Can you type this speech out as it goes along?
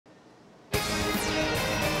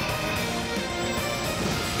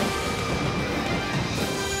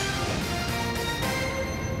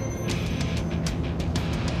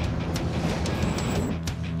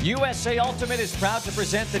USA Ultimate is proud to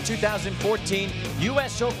present the 2014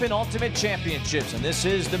 US Open Ultimate Championships, and this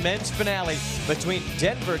is the men's finale between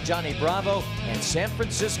Denver Johnny Bravo and San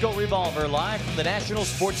Francisco Revolver, live from the National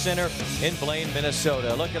Sports Center in Blaine,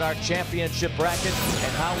 Minnesota. Look at our championship bracket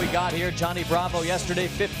and how we got here. Johnny Bravo yesterday,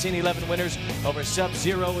 15-11 winners over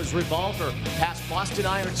Sub-Zero as Revolver passed Boston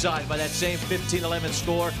Ironside by that same 15-11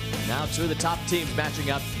 score. Now two of the top teams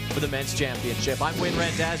matching up for the men's championship. I'm Wayne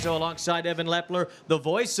Randazzo alongside Evan Lepler, the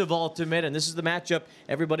voice of Ultimate, and this is the matchup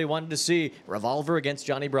everybody wanted to see, Revolver against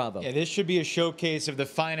Johnny Bravo. Yeah, this should be a showcase of the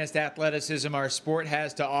finest athleticism our sport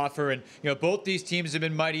has to offer, and both these teams have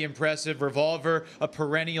been mighty impressive. Revolver, a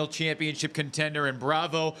perennial championship contender, and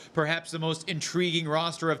Bravo, perhaps the most intriguing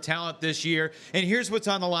roster of talent this year. And here's what's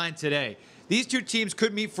on the line today. These two teams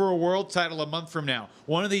could meet for a world title a month from now.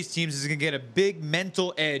 One of these teams is going to get a big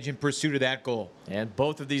mental edge in pursuit of that goal. And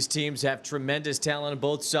both of these teams have tremendous talent on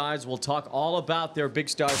both sides. We'll talk all about their big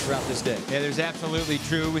stars throughout this day. Yeah, there's absolutely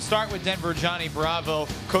true. We start with Denver Johnny Bravo,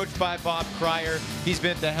 coached by Bob Cryer. He's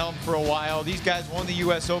been at the helm for a while. These guys won the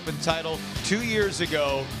U.S. Open title 2 years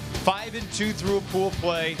ago. 5-2 through a pool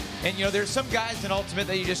play. And, there's some guys in Ultimate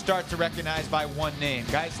that you just start to recognize by one name.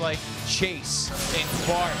 Guys like Chase and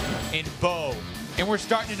Bart and Bo. And we're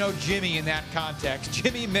starting to know Jimmy in that context.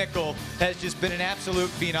 Jimmy Mickle has just been an absolute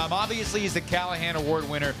phenom. Obviously, he's the Callahan Award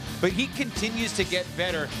winner, but he continues to get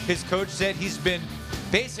better. His coach said he's been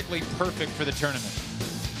basically perfect for the tournament.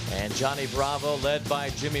 And Johnny Bravo, led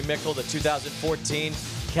by Jimmy Mickle, the 2014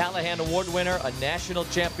 Callahan Award winner, a national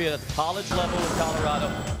champion at the college level in Colorado,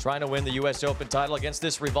 trying to win the U.S. Open title against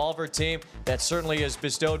this Revolver team that certainly is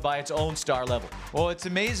bestowed by its own star level. Well, it's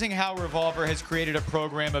amazing how Revolver has created a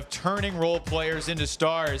program of turning role players into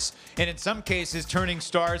stars, and in some cases, turning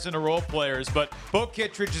stars into role players. But Bo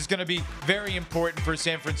Kittredge is going to be very important for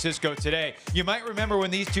San Francisco today. You might remember when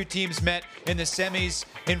these two teams met in the semis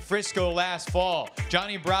in Frisco last fall.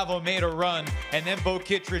 Johnny Bravo made a run, and then Bo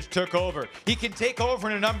Kittredge took over. He can take over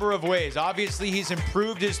in a number of ways. Obviously, he's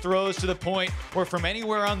improved his throws to the point where from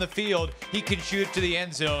anywhere on the field, he can shoot to the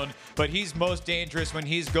end zone, but he's most dangerous when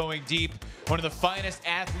he's going deep. One of the finest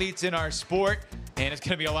athletes in our sport, and it's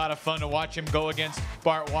going to be a lot of fun to watch him go against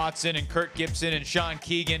Bart Watson and Kurt Gibson and Sean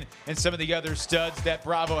Keegan and some of the other studs that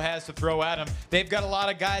Bravo has to throw at him. They've got a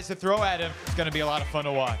lot of guys to throw at him. It's going to be a lot of fun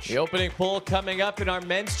to watch. The opening poll coming up in our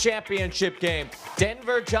men's championship game.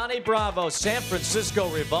 Denver Johnny Bravo, San Francisco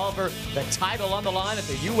Revolver, the title on the line at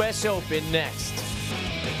the U.S. Open next.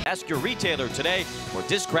 Ask your retailer today for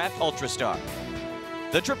Discraft Ultrastar.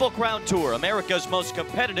 The Triple Crown Tour, America's most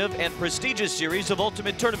competitive and prestigious series of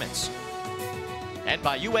ultimate tournaments. And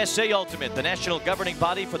by USA Ultimate, the national governing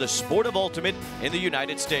body for the sport of ultimate in the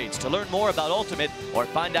United States. To learn more about Ultimate or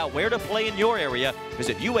find out where to play in your area,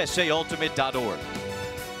 visit usaultimate.org.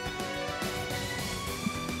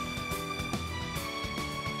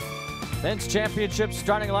 Men's championship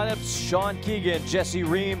starting lineups: Sean Keegan, Jesse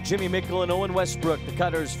Ream, Jimmy Mickle, and Owen Westbrook. The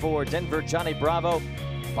cutters for Denver Johnny Bravo: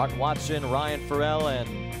 Bart Watson, Ryan Farrell, and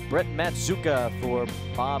Brett Matsuka for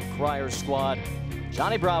Bob Cryer's squad.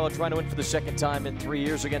 Johnny Bravo trying to win for the second time in 3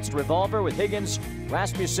 years against Revolver, with Higgins,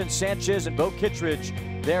 Rasmussen, Sanchez, and Bo Kittredge.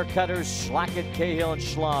 Their cutters: Schlackett, Cahill, and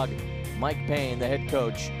Schlag. Mike Payne, the head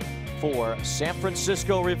coach for San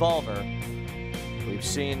Francisco Revolver. We've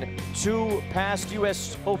seen two past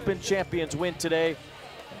U.S. Open champions win today.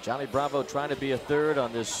 And Johnny Bravo trying to be a third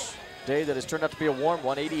on this day that has turned out to be a warm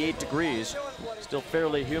one, 88 degrees. Still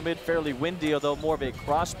fairly humid, fairly windy, although more of a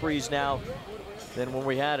cross breeze now than when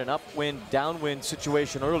we had an upwind, downwind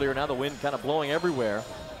situation earlier. Now the wind kind of blowing everywhere.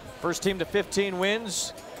 First team to 15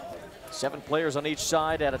 wins. 7 players on each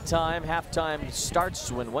side at a time. Halftime starts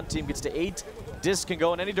when one team gets to 8. Disc can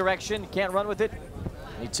go in any direction. You can't run with it.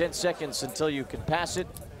 Need 10 seconds until you can pass it.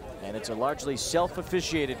 And it's a largely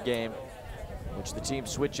self-officiated game, which the team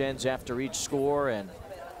switch ends after each score. And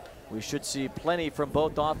we should see plenty from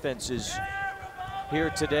both offenses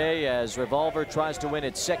here today as Revolver tries to win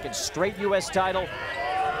its second straight U.S. title.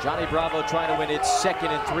 Johnny Bravo trying to win its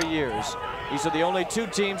second in 3 years. These are the only two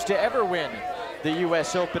teams to ever win the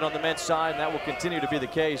U.S. Open on the men's side, and that will continue to be the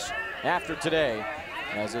case after today.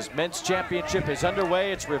 As this men's championship is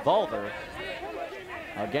underway, it's Revolver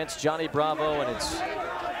against Johnny Bravo, and it's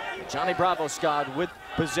Johnny Bravo squad with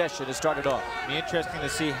possession to start it off. Be interesting to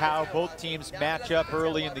see how both teams match up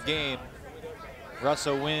early in the game.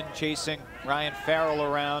 Russell Wynn chasing Ryan Farrell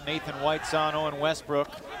around. Nathan White's on Owen Westbrook.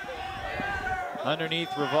 Underneath,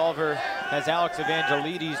 Revolver has Alex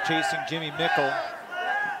Evangelides chasing Jimmy Mickle.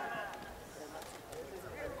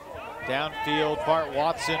 Downfield, Bart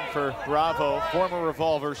Watson for Bravo, former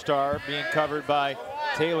Revolver star, being covered by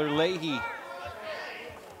Taylor Leahy.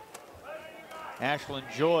 Ashlyn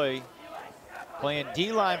Joy playing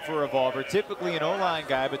D-line for Revolver, typically an O-line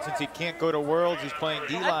guy, but since he can't go to Worlds, he's playing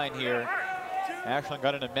D-line here. Ashlyn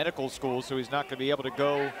got into medical school, so he's not going to be able to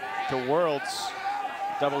go to Worlds.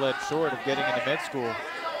 Double-edged sword of getting into med school.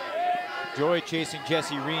 Joy chasing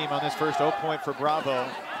Jesse Ream on this first O point for Bravo.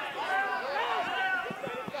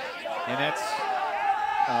 And that's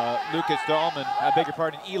Lucas Dahlman, I beg your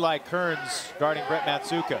pardon, Eli Kearns guarding Brett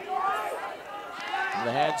Matsuka. In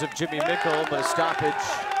the hands of Jimmy Mickle, but a stoppage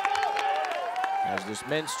as this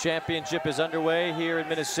men's championship is underway here in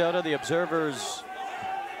Minnesota. The observers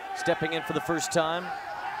stepping in for the first time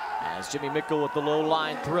as Jimmy Mickle with the low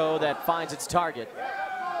line throw that finds its target.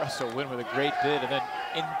 Russell Wynn with a great bid, and then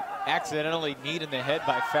accidentally kneed in the head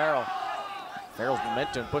by Farrell. Farrell's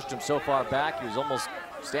momentum pushed him so far back, he was almost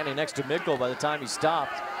standing next to Mickle by the time he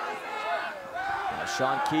stopped.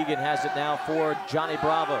 Sean Keegan has it now for Johnny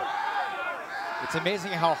Bravo. It's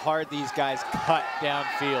amazing how hard these guys cut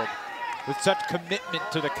downfield with such commitment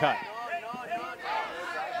to the cut.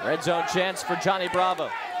 Red zone chance for Johnny Bravo.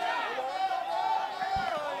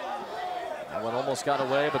 That one almost got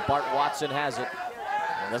away, but Bart Watson has it.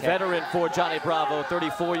 And the veteran for Johnny Bravo,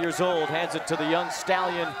 34 years old, hands it to the young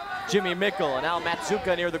stallion, Jimmy Mickle. And now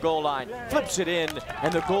Matsuka near the goal line, flips it in,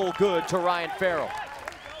 and the goal good to Ryan Farrell.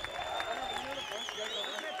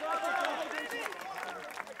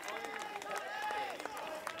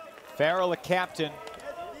 Farrell, a captain,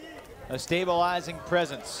 a stabilizing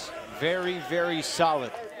presence. Very, very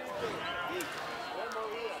solid.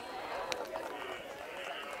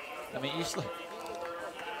 I mean,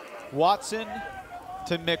 Watson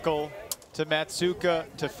to Mickle to Matsuka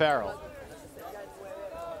to Farrell.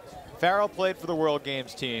 Farrell played for the World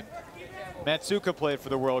Games team. Matsuka played for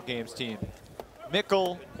the World Games team.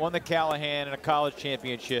 Mickle won the Callahan in a college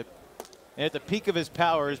championship. And at the peak of his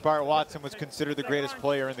powers, Bart Watson was considered the greatest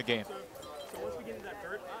player in the game.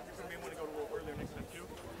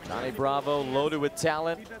 Johnny Bravo loaded with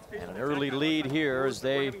talent and an early lead here as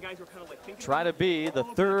they try to be the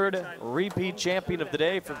third repeat champion of the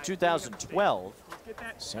day from 2012.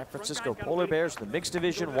 San Francisco Polar Bears, the mixed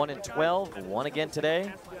division, 1-12, won again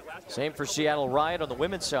today. Same for Seattle Riot on the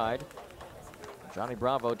women's side. Johnny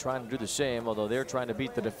Bravo trying to do the same, although they're trying to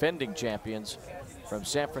beat the defending champions from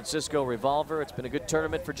San Francisco, Revolver. It's been a good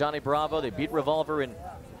tournament for Johnny Bravo. They beat Revolver in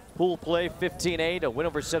pool play 15-8, a win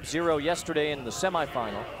over Sub-Zero yesterday in the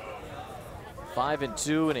semifinal.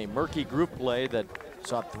 5-2 in a murky group play that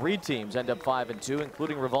saw 3 teams end up 5-2,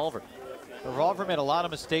 including Revolver. Revolver made a lot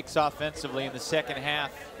of mistakes offensively in the second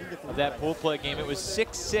half of that pool play game. It was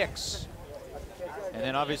 6-6. And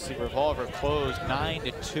then obviously Revolver closed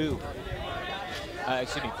 9-2.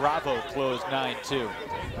 Excuse me, Bravo closed 9-2.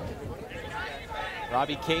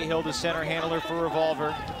 Robbie Cahill, the center handler for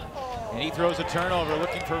Revolver. And he throws a turnover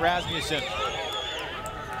looking for Rasmussen.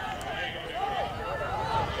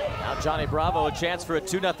 Now Johnny Bravo, a chance for a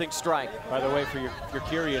 2-0 strike. By the way, for if you're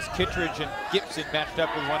curious, Kittredge and Gibson matched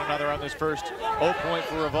up with one another on this first O point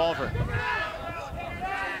for Revolver.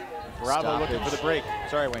 Bravo looking for the break.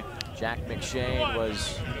 Sorry, Wayne. Jack McShane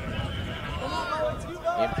was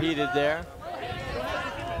impeded there.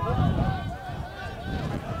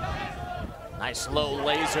 Nice low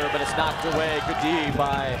laser, but it's knocked away. Good D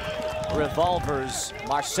by Revolver's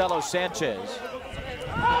Marcelo Sanchez.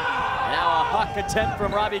 Now a hawk attempt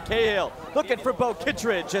from Robbie Cahill, looking for Bo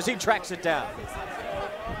Kittredge as he tracks it down.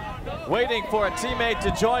 Waiting for a teammate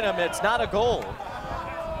to join him. It's not a goal.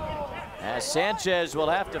 As Sanchez will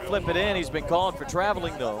have to flip it in. He's been called for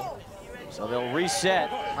traveling though. So they'll reset.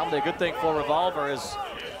 Probably a good thing for Revolver as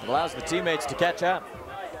it allows the teammates to catch up.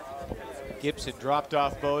 Gibson dropped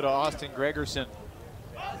off Bo to Austin Gregerson.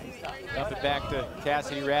 Dump it back to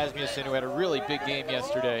Cassidy Rasmussen, who had a really big game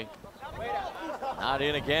yesterday. Not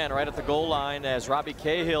in again, right at the goal line as Robbie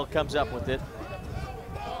Cahill comes up with it.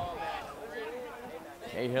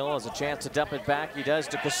 Cahill has a chance to dump it back. He does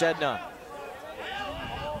to Kosednar.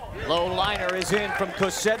 Low liner is in from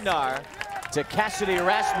Kosednar to Cassidy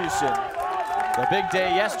Rasmussen. The big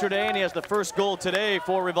day yesterday, and he has the first goal today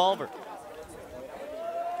for Revolver.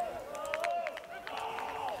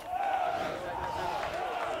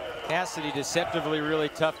 Cassidy deceptively really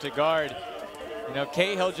tough to guard. You know,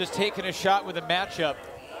 Cahill just taking a shot with a matchup.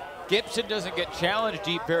 Gibson doesn't get challenged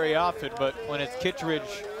deep very often, but when it's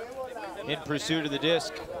Kittredge in pursuit of the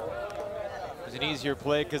disc, it was an easier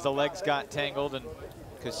play because the legs got tangled, and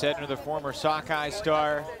Kosednar, the former Sockeye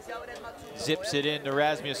star, zips it into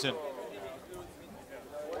Rasmussen.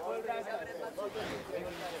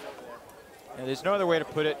 And there's no other way to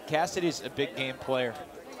put it. Cassidy's a big game player.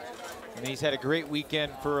 And he's had a great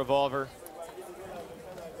weekend for Revolver.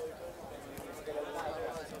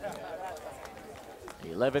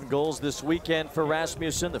 11 goals this weekend for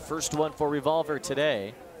Rasmussen, the first one for Revolver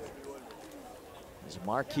today. It's a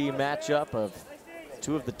marquee matchup of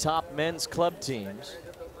two of the top men's club teams.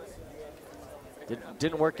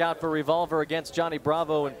 Didn't work out for Revolver against Johnny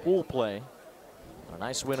Bravo in pool play. A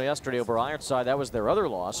nice win yesterday over Ironside. That was their other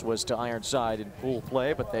loss, was to Ironside in pool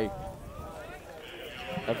play, but they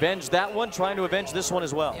avenged that one, trying to avenge this one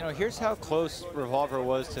as well. You know, here's how close Revolver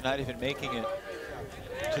was to not even making it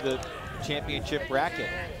to the championship bracket.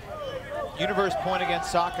 Universe point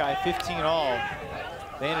against Sockeye, 15-all.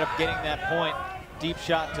 They ended up getting that point. Deep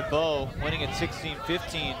shot to Bo, winning at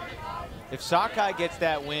 16-15. If Sockeye gets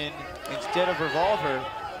that win instead of Revolver,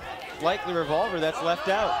 likely Revolver that's left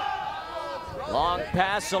out. Long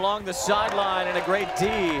pass along the sideline and a great D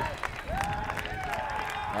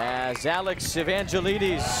as Alex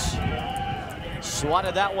Evangelides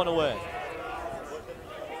swatted that one away.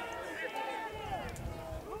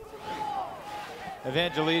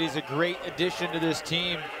 Evangelides, a great addition to this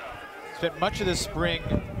team. Spent much of the spring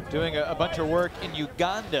doing a bunch of work in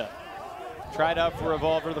Uganda. Tried out for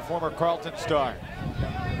Revolver, the former Carlton star.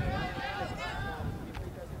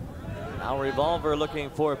 Now Revolver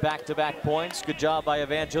looking for back-to-back points. Good job by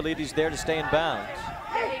Evangelides there to stay in bounds.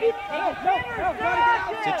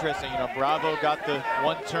 It's interesting, you know, Bravo got the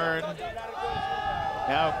one turn.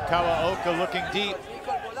 Now Kawaoka looking deep.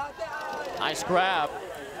 Nice grab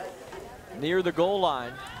near the goal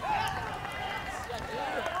line.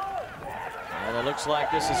 And it looks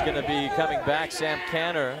like this is going to be coming back. Sam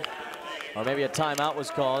Canner, or maybe a timeout was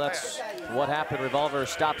called. That's what happened. Revolver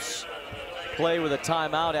stops play with a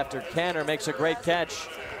timeout after Canner makes a great catch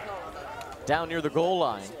down near the goal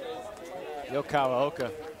line. Yo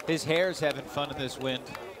Kawaoka, his hair's having fun in this wind.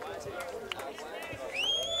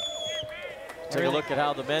 Take a look at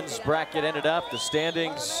how the men's bracket ended up. The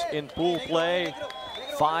standings in pool play,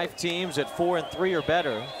 5 teams at 4 and 3 or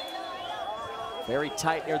better. Very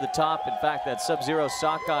tight near the top. In fact, that Sub-Zero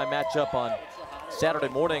Sockeye matchup on Saturday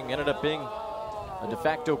morning ended up being a de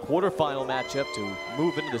facto quarterfinal matchup to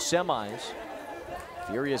move into the semis.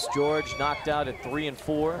 Furious George knocked out at 3 and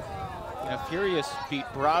 4. You know, Furious beat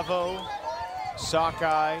Bravo,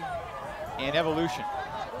 Sockeye, and Evolution.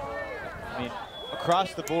 I mean,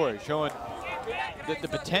 across the board, showing the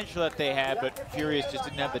potential that they had, but Furious just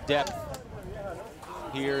didn't have the depth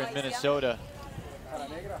here in Minnesota.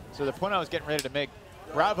 So the point I was getting ready to make,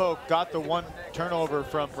 Bravo got the one turnover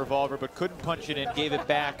from Revolver, but couldn't punch it in, gave it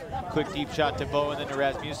back. Quick deep shot to Bo and then to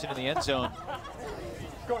Rasmussen in the end zone.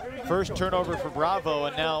 First turnover for Bravo,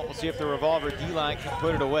 and now we'll see if the Revolver D-line can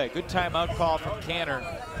put it away. Good timeout call from Canner.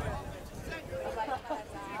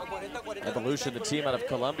 Evolution, the team out of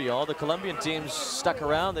Colombia. All the Colombian teams stuck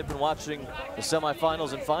around. They've been watching the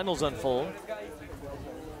semifinals and finals unfold.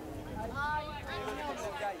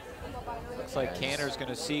 Looks like Canner's going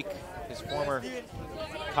to seek his former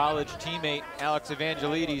college teammate, Alex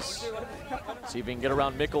Evangelides. See if he can get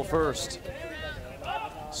around Mickle first.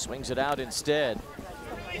 Swings it out instead.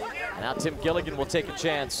 And now Tim Gilligan will take a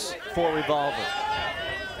chance for Revolver.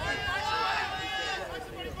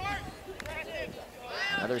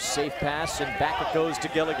 Another safe pass, and back it goes to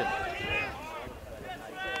Gilligan.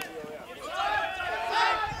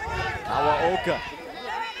 Kawaoka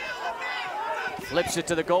flips it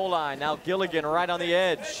to the goal line. Now Gilligan right on the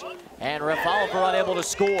edge, and Revolver unable to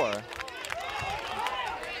score.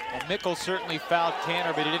 Well, Mickle certainly fouled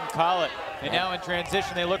Canner, but he didn't call it. And now in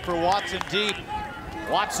transition, they look for Watson deep.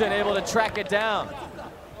 Watson able to track it down.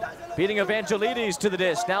 Beating Evangelides to the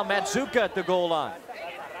disc. Now Matsuka at the goal line.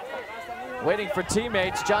 Waiting for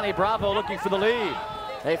teammates. Johnny Bravo looking for the lead.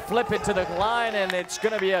 They flip it to the line, and it's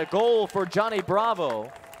going to be a goal for Johnny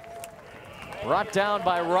Bravo. Brought down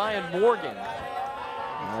by Ryan Morgan.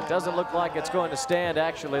 And it doesn't look like it's going to stand,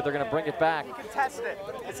 actually. They're going to bring it back. Contest it.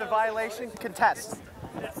 It's a violation. Contest.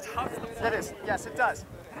 That is. Yes, it does.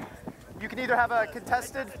 You can either have a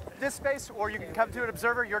contested this space, or you can come to an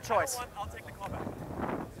observer. Your choice. I'll take the call back.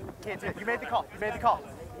 Can't do it. You made the call. You made the call.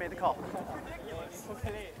 You made the call.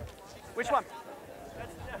 Which one?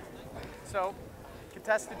 So,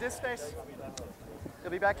 contested this space.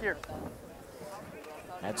 He'll be back here.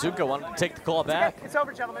 Matsuka wanted to take the call back. Okay. It's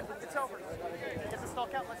over, gentlemen. It's over. Get the stall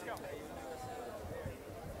count. Let's go.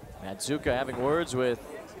 Matsuka having words with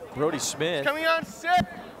Brody Smith. Coming on, sit.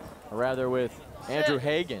 Or rather with Andrew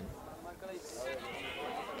Hagan.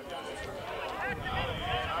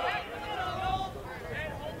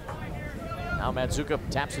 Now Matsuka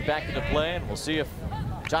taps it back into play, and we'll see if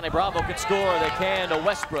Johnny Bravo can score. They can to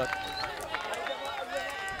Westbrook.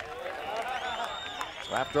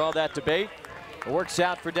 So after all that debate, it works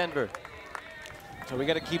out for Denver. So we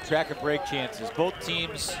got to keep track of break chances. Both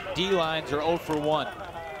teams' D-lines are 0 for 1.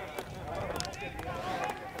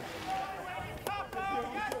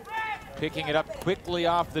 Picking it up quickly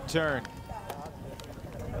off the turn.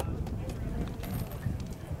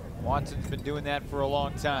 Watson's been doing that for a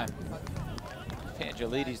long time.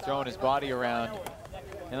 Angelides throwing his body around.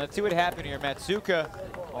 And let's see what happened here. Matsuka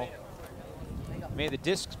made the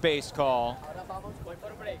disc space call.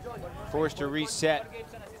 Forced to reset.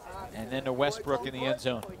 And then to Westbrook in the end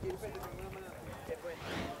zone.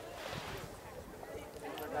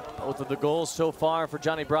 Both of the goals so far for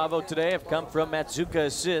Johnny Bravo today have come from Matsuka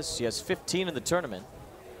assists. He has 15 in the tournament.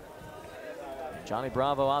 Johnny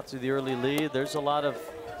Bravo out to the early lead. There's a lot of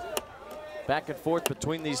back and forth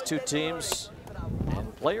between these two teams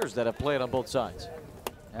and players that have played on both sides.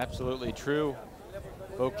 Absolutely true.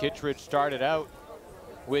 Bo Kittredge started out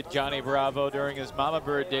with Johnny Bravo during his Mama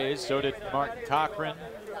Bird days. So did Martin Cochran.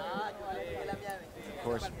 Of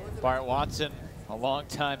course, Bart Watson, a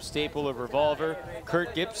longtime staple of Revolver.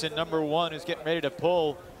 Kurt Gibson, #1, who's getting ready to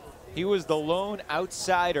pull. He was the lone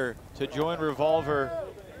outsider to join Revolver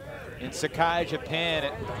in Sakai, Japan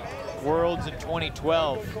at Worlds in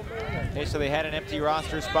 2012. Okay, so they had an empty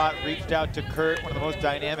roster spot, reached out to Kurt, one of the most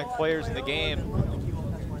dynamic players in the game.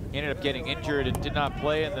 He ended up getting injured and did not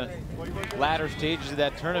play in the latter stages of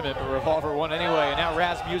that tournament, but Revolver won anyway. And now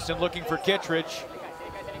Rasmussen looking for Kittredge.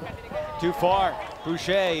 Too far.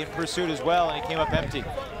 Boucher in pursuit as well, and he came up empty.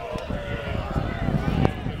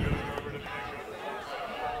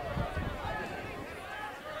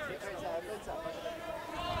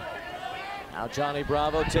 Now Johnny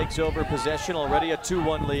Bravo takes over possession, already a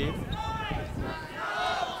 2-1 lead.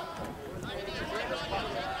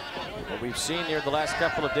 What we've seen here the last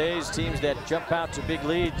couple of days, teams that jump out to big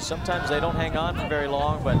leads, sometimes they don't hang on for very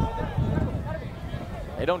long, but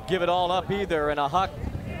they don't give it all up either. And a Huck,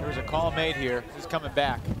 there's a call made here. He's coming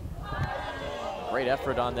back. Great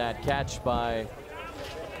effort on that catch by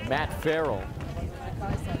Matt Farrell.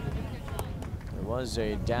 There was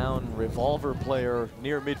a down Revolver player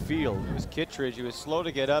near midfield. It was Kittredge. He was slow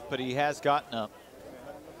to get up, but he has gotten up.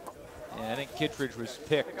 And I think Kittredge was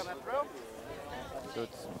picked. So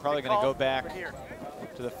it's probably going to go back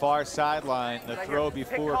to the far sideline, the throw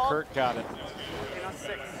before Kurt got it.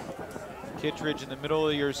 Kittredge in the middle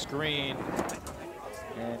of your screen.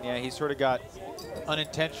 And yeah, he sort of got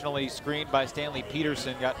unintentionally screened by Stanley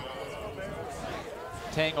Peterson, got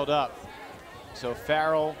tangled up. So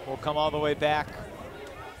Farrell will come all the way back.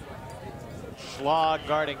 Schlag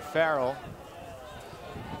guarding Farrell.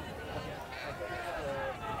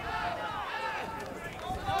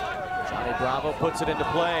 Johnny Bravo puts it into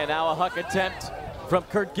play, and now a Huck attempt from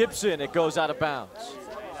Kurt Gibson. It goes out of bounds.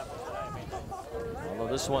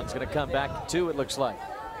 Although this one's going to come back too, it looks like.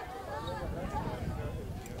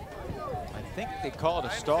 I think they called a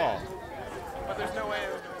stall. But there's no way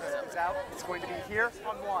it's out. It's going to be here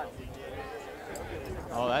on 1.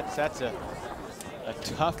 Oh, that's a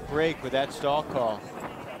tough break with that stall call.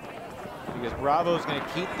 Because Bravo's going to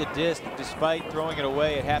keep the disc despite throwing it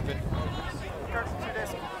away. It happened,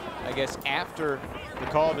 I guess, after the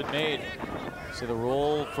call had been made. See the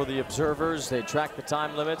rule for the observers. They track the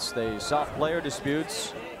time limits. They solve player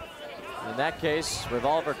disputes. In that case,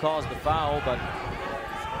 Revolver calls the foul, but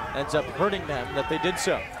ends up hurting them that they did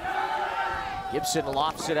so. Gibson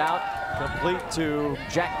lofts it out, complete to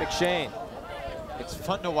Jack McShane. It's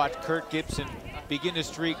fun to watch Kurt Gibson begin to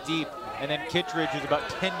streak deep, and then Kittredge, who's about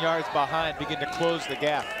 10 yards behind, begin to close the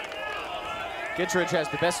gap. Kittredge has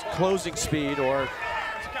the best closing speed or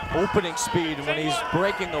opening speed when he's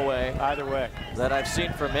breaking away. Either way. That I've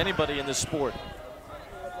seen from anybody in the sport.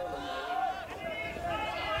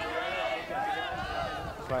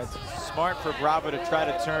 But it's smart for Bravo to try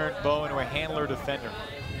to turn Bo into a handler defender.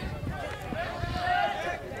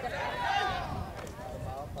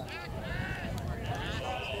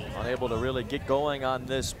 Unable to really get going on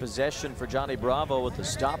this possession for Johnny Bravo with the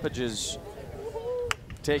stoppages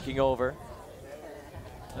taking over.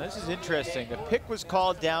 Now, this is interesting. The pick was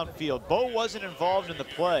called downfield. Bo wasn't involved in the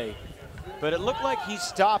play, but it looked like he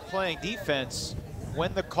stopped playing defense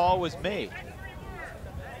when the call was made.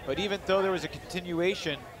 But even though there was a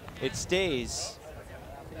continuation, it stays.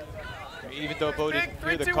 Even though Bo didn't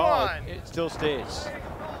hear the call, it still stays.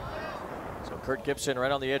 So Kurt Gibson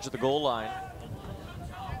right on the edge of the goal line.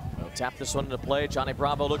 They'll tap this one into play. Johnny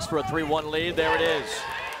Bravo looks for a 3-1 lead. There it is.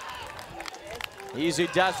 Easy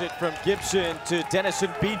does it from Gibson to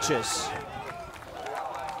Denison Beaches.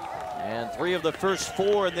 And 3 of the first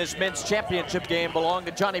 4 in this men's championship game belong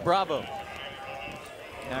to Johnny Bravo.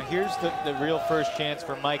 Now here's the real first chance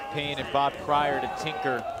for Mike Payne and Bob Cryer to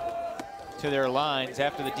tinker to their lines.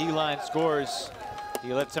 After the D-line scores Do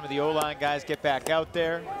you let some of the O-line guys get back out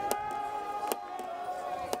there?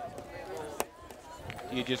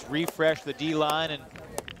 Do you just refresh the D-line and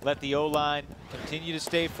let the O-line continue to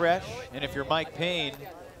stay fresh? And if you're Mike Payne,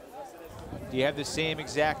 do you have the same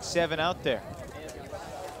exact 7 out there?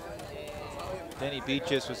 Denny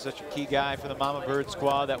Beaches was such a key guy for the Mama Bird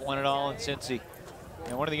squad that won it all in Cincy.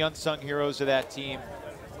 And one of the unsung heroes of that team.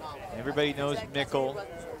 Everybody knows Mickle,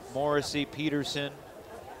 Morrissey, Peterson.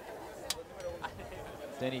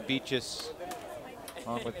 Denny Beaches,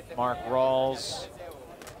 along with Mark Rawls.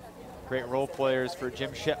 Great role players for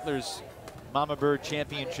Jim Shetler's Mama Bird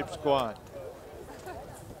championship squad.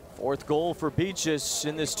 4th goal for Beaches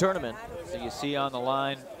in this tournament. So you see on the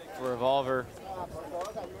line for Revolver,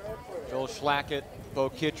 Joel Schlackett,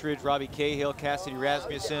 Bo Kittredge, Robbie Cahill, Cassidy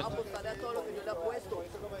Rasmussen,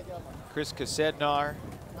 Chris Kasednar.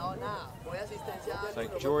 It's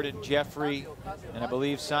like Jordan Jeffrey, and I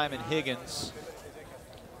believe Simon Higgins.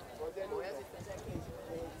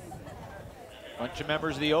 Bunch of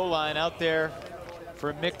members of the O-line out there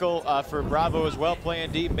for Mickle, for Bravo as well,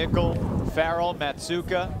 playing D. Mickle, Farrell,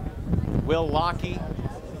 Matsuka, Will Lockey,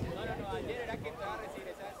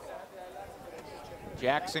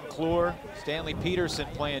 Jackson Clure, Stanley Peterson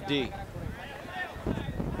playing D.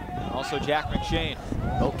 Also Jack McShane.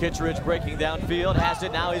 Bo Kittredge breaking downfield, has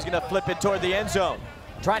it now, he's gonna flip it toward the end zone.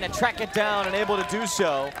 Trying to track it down and able to do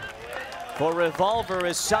so. For Revolver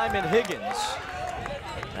is Simon Higgins.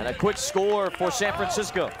 And a quick score for San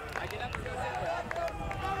Francisco.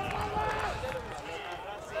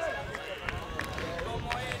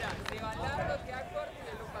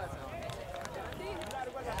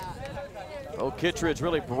 Bo Kittredge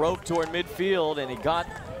really broke toward midfield, and he got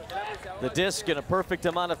the disc in a perfect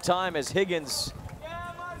amount of time as Higgins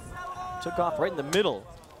took off right in the middle.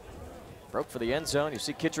 Broke for the end zone. You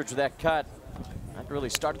see Kittredge with that cut. That really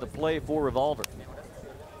started the play for Revolver.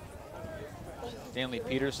 Stanley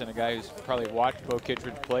Peterson, a guy who's probably watched Bo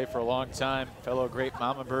Kittredge play for a long time, fellow great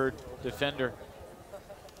Mama Bird defender.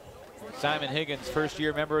 Simon Higgins,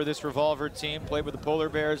 first-year member of this Revolver team, played with the Polar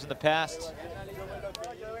Bears in the past.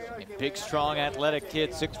 A big, strong, athletic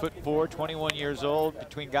kid, 6'4", 21 years old.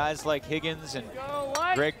 Between guys like Higgins and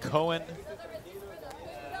Greg Cohen,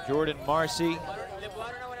 Jordan Marcy,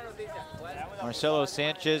 Marcelo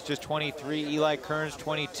Sanchez, just 23, Eli Kearns,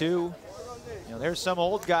 22. You know, there's some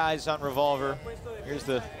old guys on Revolver. Here's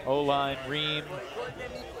the O-line, Ream,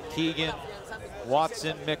 Keegan,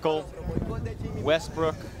 Watson, Mickle,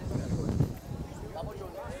 Westbrook,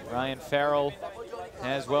 Ryan Farrell,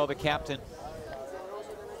 as well the captain.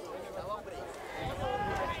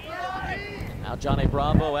 Now Johnny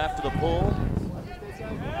Bravo after the pull.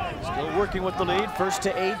 Still working with the lead. 1st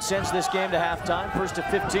to 8 sends this game to halftime. 1st to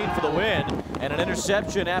 15 for the win. And an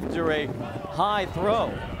interception after a high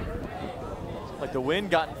throw. Like the wind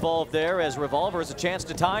got involved there as Revolver has a chance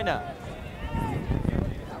to tie now.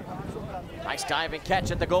 Nice diving catch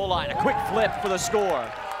at the goal line. A quick flip for the score.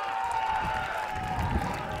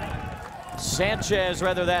 Sanchez,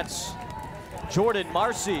 rather, that's Jordan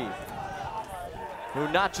Marcy,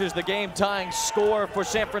 who notches the game-tying score for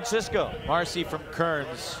San Francisco. Marcy from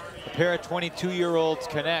Kearns. A pair of 22-year-olds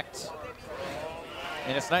connect.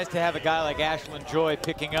 And it's nice to have a guy like Ashland Joy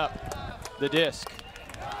picking up the disc.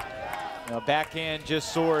 You know, backhand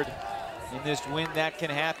just soared. In this wind, that can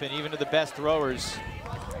happen, even to the best throwers.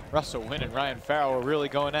 Russell Wynn and Ryan Farrell are really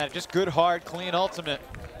going at it. Just good, hard, clean ultimate.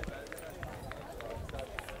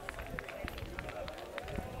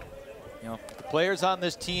 You know, the players on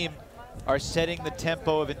this team are setting the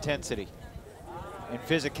tempo of intensity and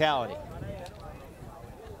physicality.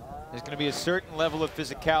 There's going to be a certain level of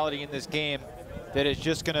physicality in this game that is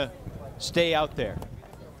just going to stay out there.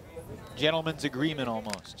 Gentleman's agreement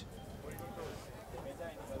almost.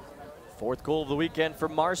 4th goal of the weekend for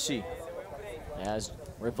Marcy, as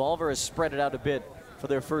Revolver has spread it out a bit for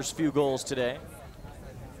their first few goals today.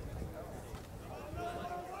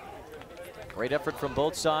 Great effort from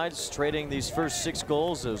both sides, trading these first 6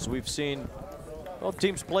 goals as we've seen both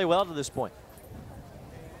teams play well to this point.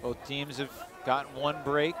 Both teams have gotten 1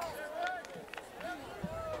 break.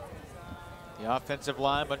 The offensive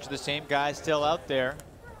line, a bunch of the same guys still out there.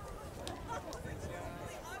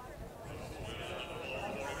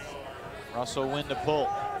 Russell Wynn to pull.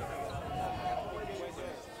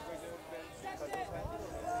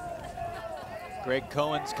 Greg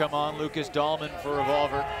Cohen's come on, Lucas Dahlman for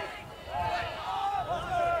Revolver.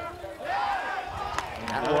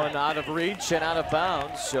 That one out of reach and out of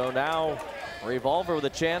bounds, so now Revolver with a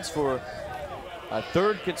chance for a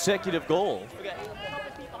 3rd consecutive goal.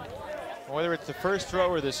 Whether it's the first throw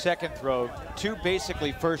or the second throw, two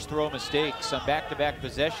basically first throw mistakes on back-to-back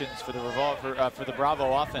possessions for the for the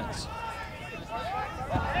Bravo offense.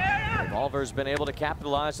 Revolver's been able to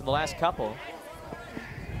capitalize in the last couple.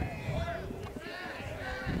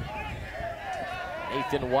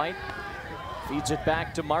 Nathan White feeds it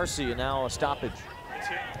back to Marcy, and now a stoppage.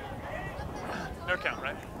 No count,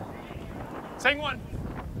 right? Saying one.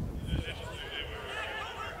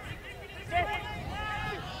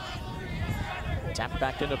 Tapped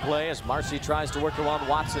back into play as Marcy tries to work around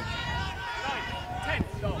Watson.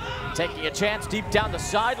 Taking a chance deep down the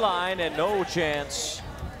sideline, and no chance.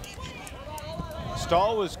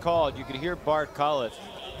 Stall was called. You could hear Bart call it.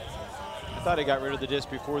 I thought he got rid of the disc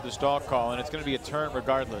before the stall call, and it's going to be a turn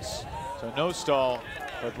regardless. So no stall,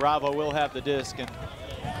 but Bravo will have the disc and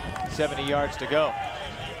 70 yards to go.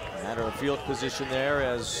 Matter of field position there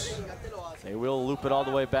as they will loop it all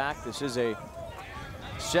the way back. This is a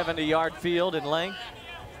 70-yard field in length.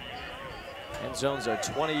 End zones are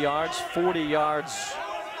 20 yards, 40 yards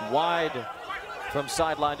wide from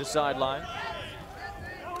sideline to sideline.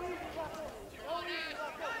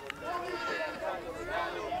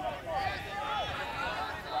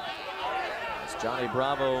 As Johnny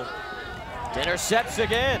Bravo intercepts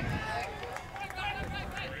again.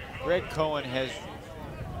 Greg Cohen has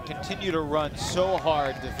continued to run so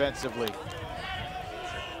hard defensively.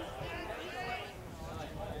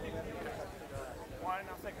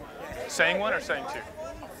 Saying one or saying two?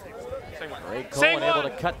 Saying one. Greg Cohen able to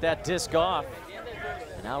cut that disc off.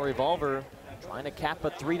 And now Revolver trying to cap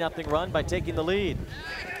a 3-0 run by taking the lead.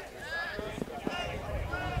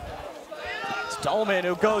 It's Dolman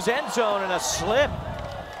who goes end zone and a slip.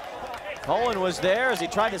 Cohen was there as he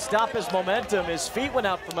tried to stop his momentum. His feet went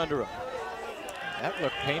out from under him. That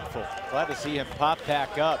looked painful. Glad to see him pop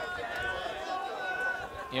back up.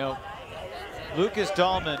 You know, Lucas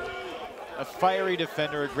Dahlman, a fiery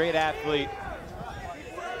defender, a great athlete,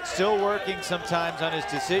 still working sometimes on his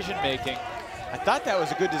decision making. I thought that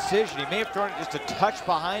was a good decision. He may have thrown it just a touch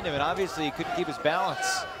behind him, and obviously he couldn't keep his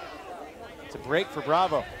balance. It's a break for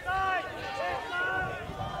Bravo.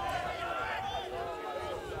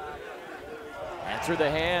 And through the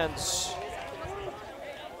hands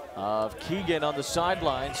of Keegan on the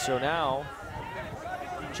sideline. So now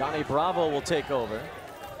Johnny Bravo will take over.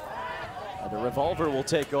 The Revolver will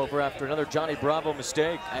take over after another Johnny Bravo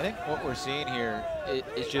mistake. I think what we're seeing here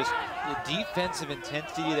is just the defensive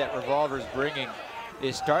intensity that Revolver's bringing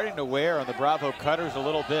is starting to wear on the Bravo cutters a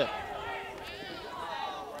little bit.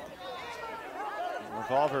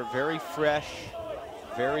 Revolver very fresh,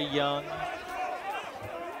 very young,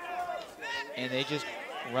 and they just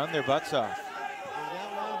run their butts off.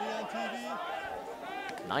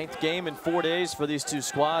 9th game in 4 days for these two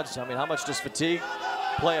squads. I mean, how much does fatigue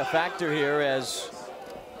play a factor here as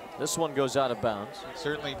this one goes out of bounds?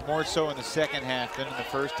 Certainly more so in the second half than in the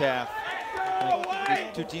first half.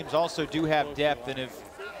 These two teams also do have depth and have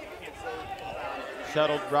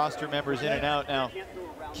shuttled roster members in and out. Now,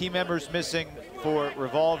 key members missing for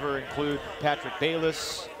Revolver include Patrick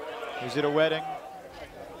Bayless, who's at a wedding.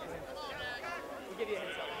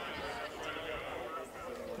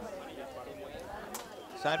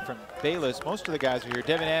 Aside from Bayless, most of the guys are here.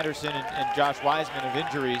 Devin Anderson and Josh Wiseman have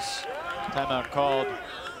injuries. Timeout called.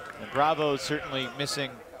 And Bravo certainly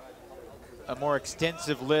missing a more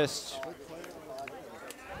extensive list.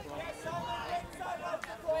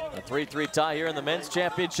 A 3-3 tie here in the men's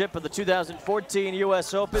championship of the 2014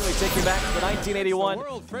 U.S. Open. We take you back to the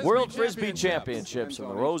 1981 World Frisbee Championships from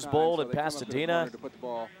the Rose Bowl in Pasadena.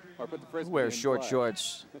 Who wears short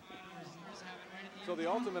shorts? So the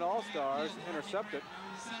Ultimate All-Stars intercepted.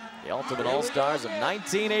 The Ultimate All-Stars of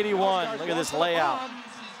 1981. Look at this layout.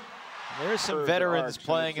 There's some veterans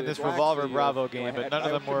playing in this Revolver Bravo game, but none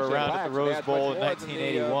of them were around at the Rose Bowl in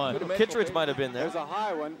 1981. Kittredge might have been there. There's a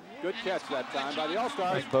high one. Good catch that time by the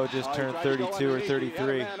All-Stars. Mike Bo just turned 32 or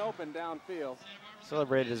 33.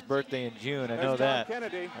 Celebrated his birthday in June, I know that.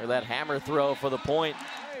 Or that hammer throw for the point.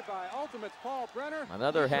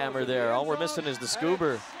 Another hammer there. All we're missing is the scuba.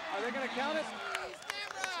 Are they going to count it?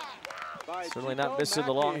 Certainly not missing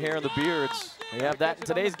the long hair and the beards. We have that in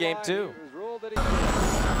today's game too.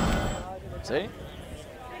 See?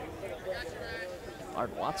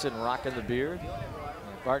 Bart Watson rocking the beard.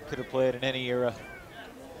 Bart could have played in any era.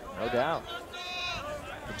 No doubt.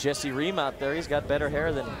 But Jesse Ream out there, he's got better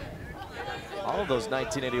hair than all of those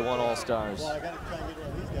 1981 All-Stars.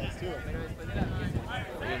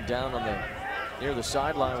 Being down on near the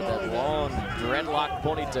sideline with that long dreadlock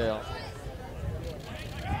ponytail.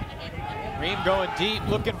 Ream going deep,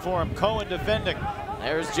 looking for him. Cohen defending.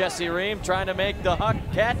 There's Jesse Ream trying to make the huck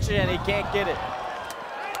catch, and he can't get it.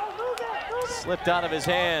 Slipped out of his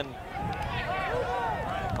hand.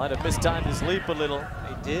 Might have mistimed his leap a little.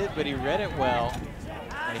 He did, but he read it well.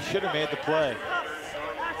 And he should have made the play.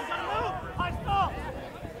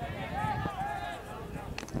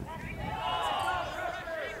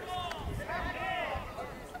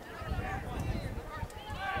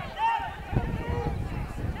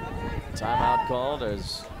 Timeout called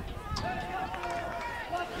as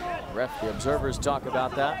the observers talk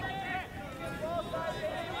about that.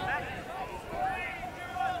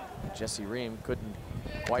 Jesse Ream couldn't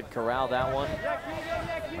quite corral that one.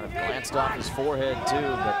 Kind of glanced off his forehead too,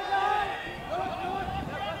 but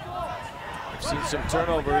we've seen some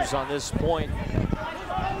turnovers on this point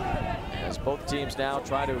as both teams now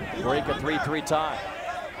try to break a 3-3 tie.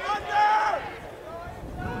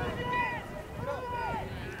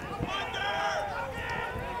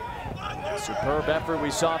 Superb effort we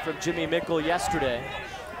saw from Jimmy Mickle yesterday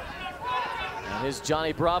and his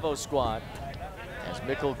Johnny Bravo squad as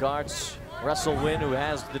Mickle guards Russell Wynn, who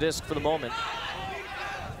has the disc for the moment.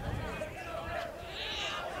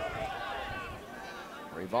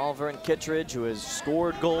 Revolver and Kittredge, who has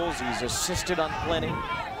scored goals, he's assisted on plenty.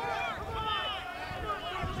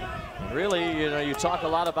 And really, you know, you talk a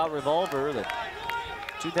lot about Revolver, the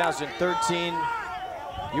 2013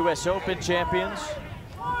 US Open champions.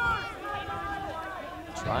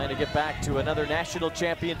 Trying to get back to another national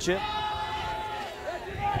championship.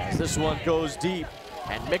 As this one goes deep,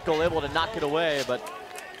 and Mickle able to knock it away, but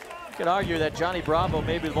you could argue that Johnny Bravo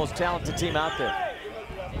may be the most talented team out there.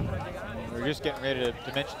 We're just getting ready to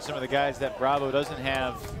mention some of the guys that Bravo doesn't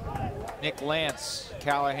have. Nick Lance,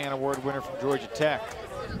 Callahan Award winner from Georgia Tech.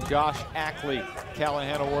 Josh Ackley,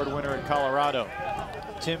 Callahan Award winner in Colorado.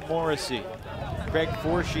 Tim Morrissey. Craig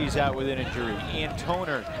Forshee's out with an injury. Ian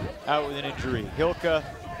Toner out with an injury. Hilka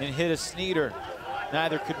and Hida Sneeder,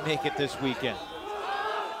 neither could make it this weekend.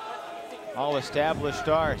 All established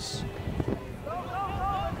stars.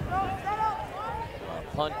 A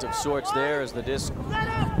punt of sorts there as the disc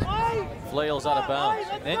flails out of bounds.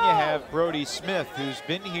 And then you have Brody Smith, who's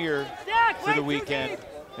been here for the weekend.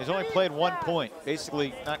 He's only played 1 point,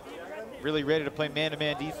 basically not really ready to play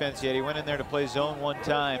man-to-man defense yet. He went in there to play zone one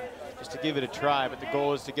time just to give it a try, but the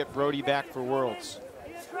goal is to get Brody back for Worlds.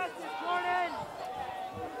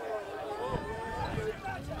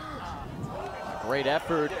 Great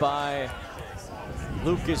effort by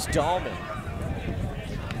Lucas Dahlman.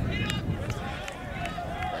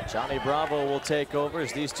 And Johnny Bravo will take over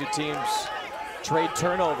as these two teams trade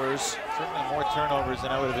turnovers. Certainly more turnovers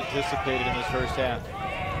than I would have anticipated in this first half.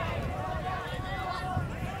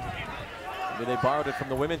 Maybe they borrowed it from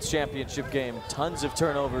the women's championship game. Tons of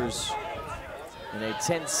turnovers in a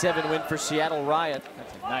 10-7 win for Seattle Riot.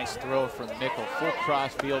 That's a nice throw from Mickle. Full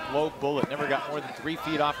cross field, low bullet. Never got more than 3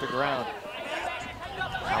 feet off the ground.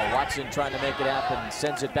 Now Watson trying to make it happen,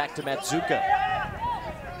 sends it back to Matsuka.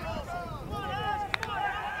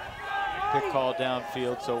 Pick call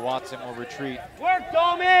downfield, so Watson will retreat. Work,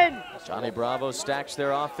 Dolman! Johnny Bravo stacks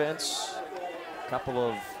their offense. A couple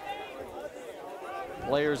of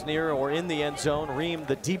players near or in the end zone. Ream,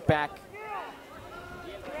 the deep back.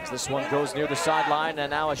 As this one goes near the sideline, and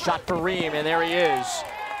now a shot for Ream, and there he is.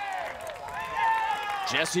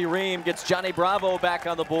 Jesse Ream gets Johnny Bravo back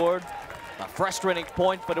on the board. A frustrating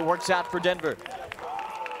point, but it works out for Denver.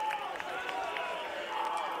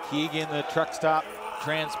 Keegan, the truck stop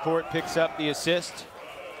transport, picks up the assist.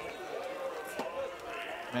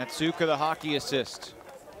 Matsuka, the hockey assist.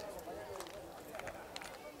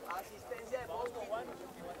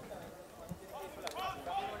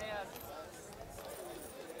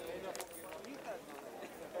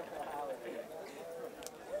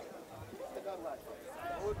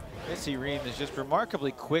 Jesse Ream is just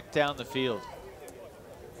remarkably quick down the field.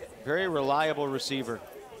 Very reliable receiver.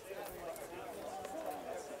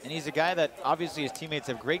 And he's a guy that obviously his teammates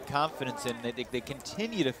have great confidence in. They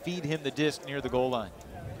continue to feed him the disc near the goal line.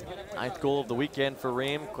 9th goal of the weekend for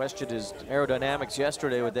Ream. Questioned his aerodynamics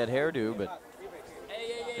yesterday with that hairdo, but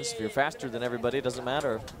I guess if you're faster than everybody, it doesn't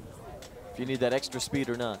matter if you need that extra speed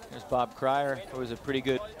or not. There's Bob Cryer, who was a pretty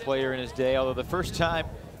good player in his day, although the first time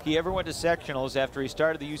he ever went to sectionals after he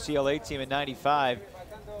started the UCLA team in '95,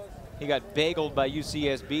 he got bageled by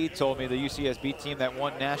UCSB, told me, the UCSB team that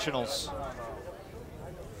won nationals.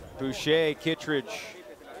 Boucher, Kittredge,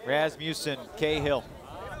 Rasmussen, Cahill.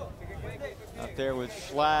 Out there with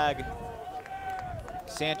Schlag,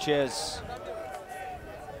 Sanchez.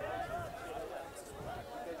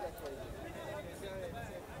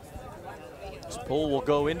 This pull will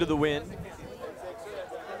go into the wind.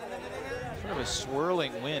 Sort of a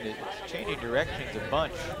swirling wind. It's changing directions a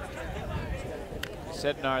bunch.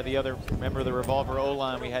 Sednar, the other member of the Revolver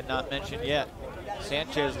O-line we had not mentioned yet.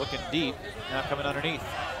 Sanchez looking deep, now coming underneath.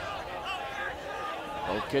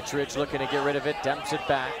 Kittredge looking to get rid of it, dumps it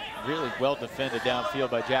back. Really well defended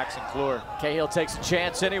downfield by Jackson Clore. Cahill takes a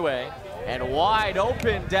chance anyway, and wide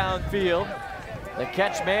open downfield. The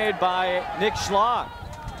catch made by Nick Schlag.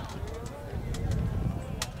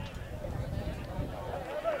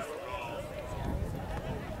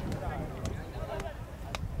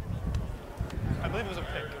 I believe it was a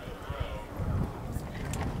pick.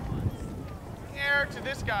 Air to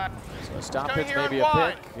this guy. So a stop Coming pitch, here maybe on a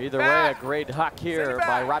wide. pick. Either Back. way, a great huck here Send it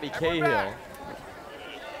by back. Robbie Everyone Cahill. back.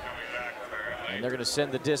 And they're going to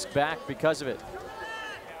send the disc back because of it.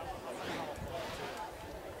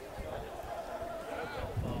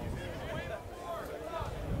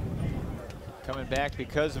 Coming back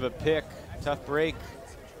because of a pick. Tough break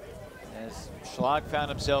as Schlag found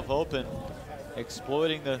himself open,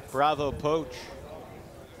 exploiting the Bravo poach.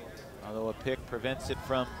 Although a pick prevents it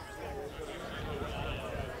from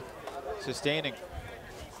sustaining.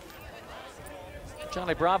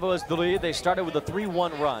 Johnny Bravo has the lead. They started with a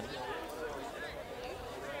 3-1 run.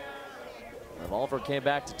 Revolver came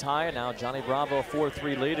back to tie, and now Johnny Bravo a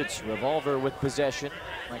 4-3 lead. It's Revolver with possession.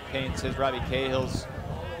 Mike Payne says Robbie Cahill's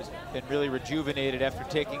been really rejuvenated after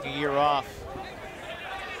taking a year off.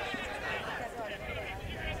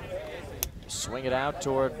 Swing it out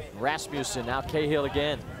toward Rasmussen. Now Cahill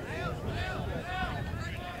again.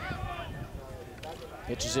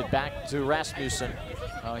 Pitches it back to Rasmussen.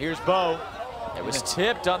 Oh, here's Bo. It was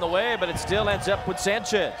tipped on the way, but it still ends up with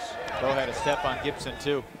Sanchez. Bo had a step on Gibson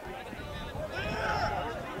too.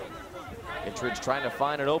 Kittredge trying to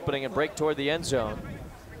find an opening and break toward the end zone.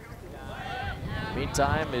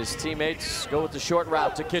 Meantime, his teammates go with the short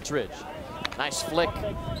route to Kittredge. Nice flick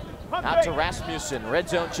out to Rasmussen. Red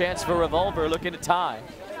zone chance for Revolver, looking to tie.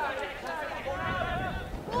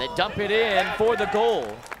 And they dump it in for the goal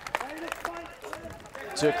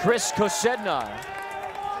to Chris Kosednar.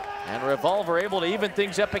 And Revolver able to even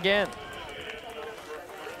things up again.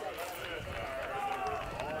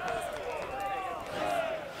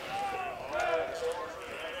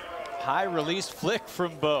 High release flick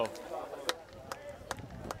from Bo.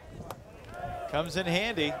 Comes in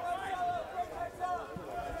handy.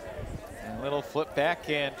 And a little flip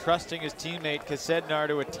backhand, trusting his teammate Kosednar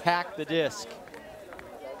to attack the disc.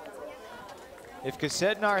 If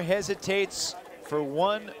Kosednar hesitates for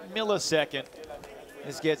 1 millisecond,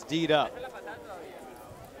 this gets D'd up.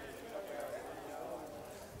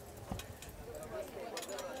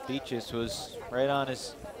 Beaches was right on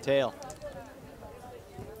his tail.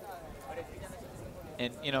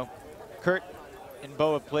 And, you know, Kurt and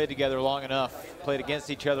Bo have played together long enough, played against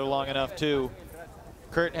each other long enough, too.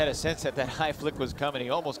 Kurt had a sense that that high flick was coming. He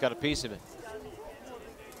almost got a piece of it.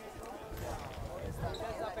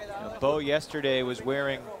 You know, Bo yesterday was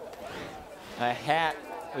wearing a hat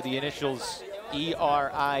with the initials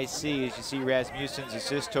ERIC, as you see Rasmussen's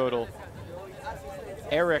assist total.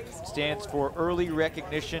 ERIC stands for Early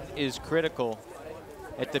Recognition is Critical.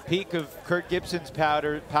 At the peak of Kurt Gibson's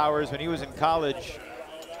powers when he was in college,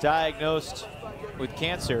 diagnosed with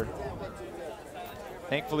cancer.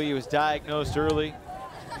 Thankfully, he was diagnosed early.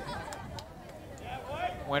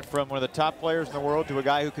 Went from one of the top players in the world to a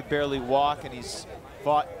guy who could barely walk, and he's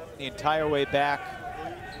fought the entire way back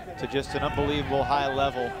to just an unbelievable high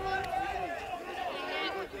level.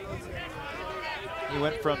 He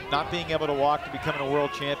went from not being able to walk to becoming a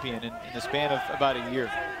world champion in the span of about a year.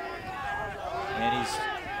 And he's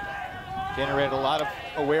generated a lot of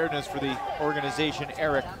awareness for the organization,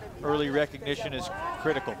 ERIC. Early recognition is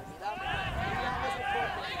critical.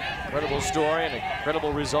 Incredible story and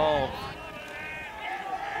incredible resolve.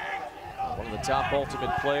 One of the top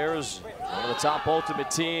ultimate players, one of the top ultimate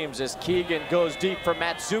teams as Keegan goes deep for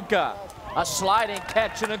Matsuka. A sliding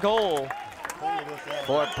catch and a goal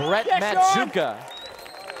for Brett Matsuka.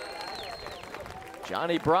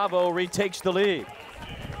 Johnny Bravo retakes the lead.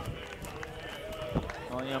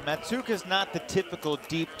 Well, you know, Matsuka's not the typical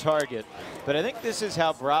deep target, but I think this is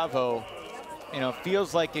how Bravo, you know,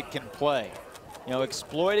 feels like it can play. You know,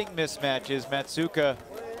 exploiting mismatches. Matsuka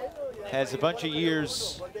has a bunch of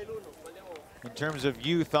years in terms of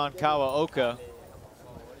youth on Kawaoka.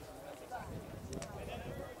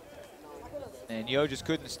 And Yo just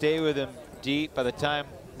couldn't stay with him deep. By the time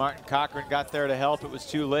Martin Cochran got there to help, it was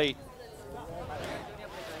too late.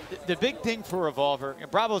 The big thing for Revolver,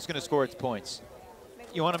 and Bravo's going to score its points.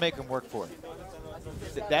 You want to make them work for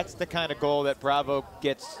it. That's the kind of goal that Bravo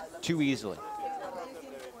gets too easily.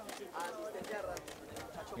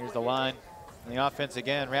 Here's the line. And the offense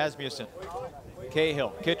again, Rasmussen, Cahill,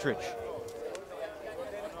 Kittredge.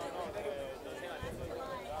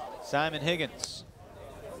 Simon Higgins.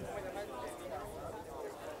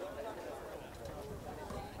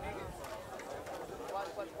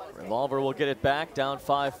 Revolver will get it back, down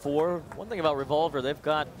 5-4. One thing about Revolver, they've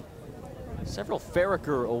got several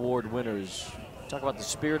Farraker Award winners. Talk about the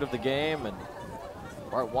spirit of the game, and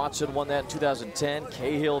Bart Watson won that in 2010,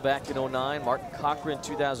 Cahill back in 09, Martin Cochran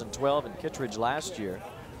 2012, and Kittredge last year.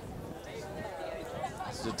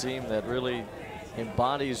 This is a team that really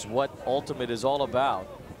embodies what Ultimate is all about.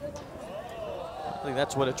 I think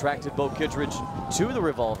that's what attracted Bo Kittredge to the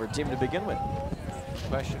Revolver team to begin with.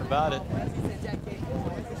 Question about it.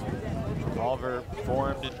 Revolver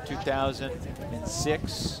formed in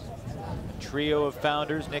 2006. A trio of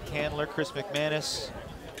founders: Nick Handler, Chris McManus,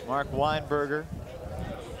 Mark Weinberger.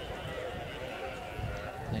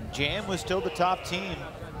 And Jam was still the top team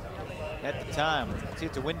at the time. See,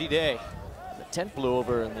 it's a windy day. The tent blew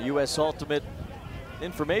over in the U.S. Ultimate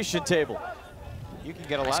information table. You can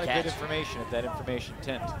get a lot of good information at that information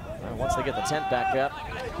tent. And once they get the tent back up,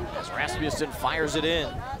 as Rasmussen fires it in.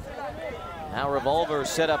 Now Revolver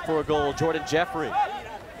set up for a goal, Jordan Jeffrey.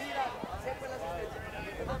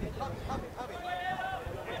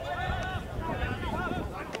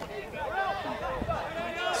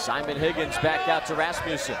 Simon Higgins back out to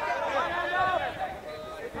Rasmussen.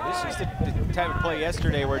 This is the type of play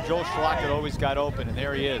yesterday where Joel Schlackett always got open, and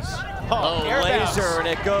there he is. Oh, laser, and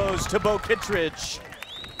it goes to Bo Kittredge.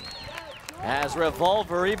 As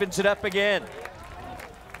Revolver evens it up again.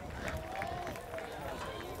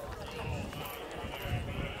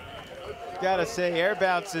 Gotta say, air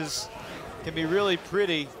bounces can be really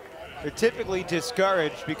pretty. They're typically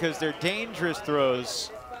discouraged because they're dangerous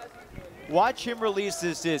throws. Watch him release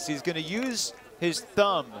this disc. He's gonna use his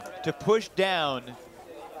thumb to push down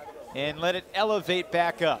and let it elevate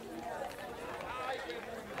back up.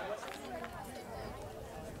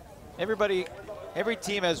 Every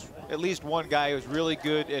team has at least one guy who's really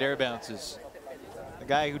good at air bounces. The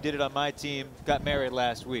guy who did it on my team got married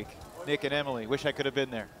last week. Nick and Emily, wish I could have been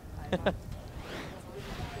there.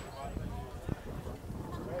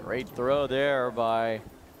 Great throw there by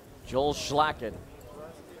Joel Schlackett.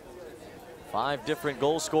 5 different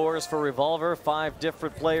goal scorers for Revolver. 5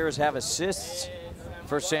 different players have assists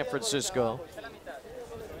for San Francisco.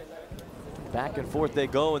 Back and forth they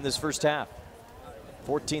go in this first half.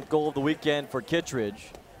 14th goal of the weekend for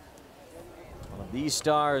Kittredge. One of the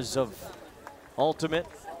stars of Ultimate.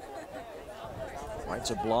 Writes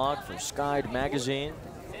a blog for Skyd magazine.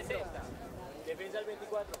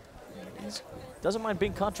 He doesn't mind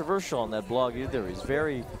being controversial on that blog either. He's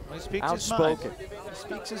very outspoken. He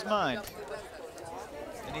speaks his mind.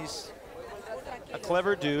 And he's a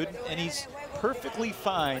clever dude, and he's perfectly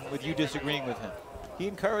fine with you disagreeing with him. He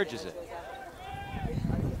encourages it.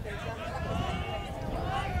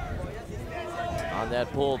 On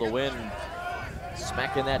that pull, the wind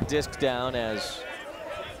smacking that disc down as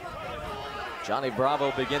Johnny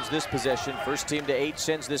Bravo begins this possession. First team to 8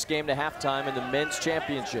 sends this game to halftime in the men's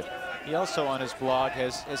championship. He also, on his blog,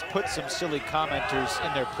 has put some silly commenters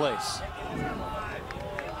in their place.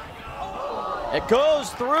 It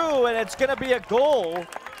goes through, and it's going to be a goal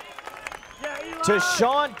to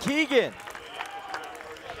Sean Keegan.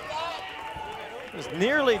 It was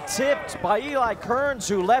nearly tipped by Eli Kearns,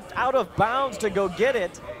 who leapt out of bounds to go get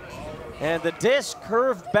it. And the disc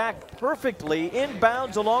curved back perfectly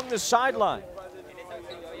inbounds along the sideline.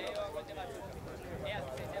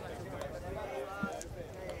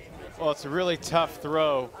 Well, it's a really tough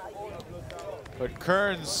throw, but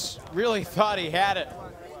Kearns really thought he had it.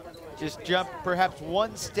 Just jumped perhaps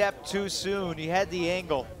one step too soon. He had the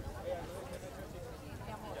angle.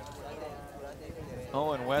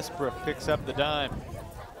 Owen Westbrook picks up the dime.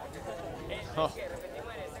 Oh.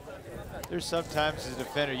 There's sometimes as a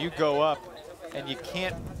defender, you go up and you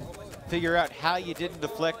can't figure out how you didn't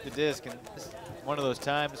deflect the disc. And this is one of those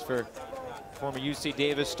times for former UC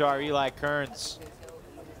Davis star Eli Kearns.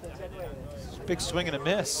 Big swing and a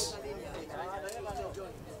miss.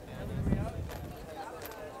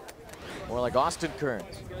 More like Austin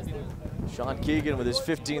Kearns. Sean Keegan with his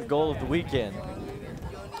 15th goal of the weekend.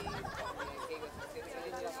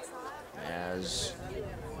 As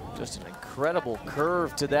just an incredible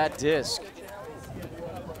curve to that disc.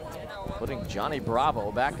 Putting Johnny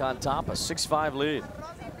Bravo back on top, a 6-5 lead.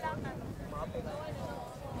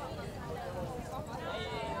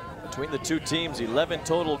 Between the two teams, 11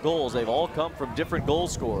 total goals. They've all come from different goal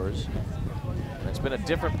scorers. And it's been a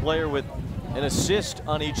different player with an assist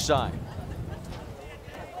on each side.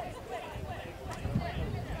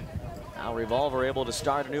 Now Revolver able to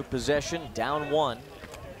start a new possession, down 1.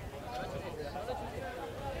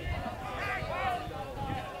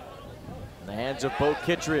 the hands of Bo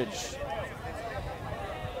Kittredge.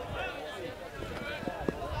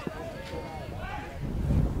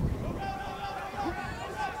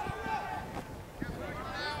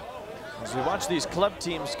 As we watch these club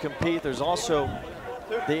teams compete, there's also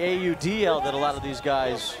the AUDL that a lot of these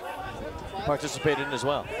guys participate in as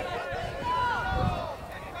well.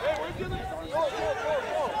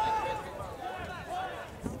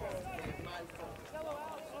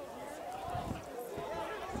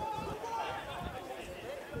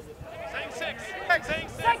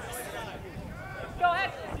 Go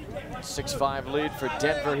ahead. 6-5 lead for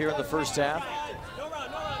Denver here in the first half.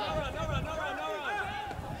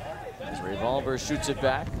 As Revolver shoots it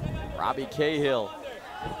back. Robbie Cahill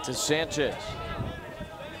to Sanchez.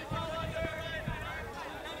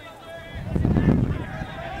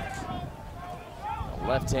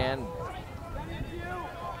 Left hand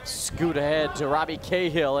scoot ahead to Robbie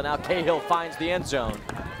Cahill, and now Cahill finds the end zone.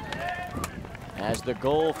 As the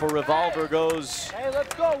goal for Revolver goes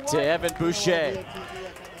to Evan Boucher.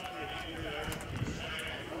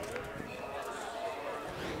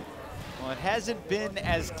 Well, it hasn't been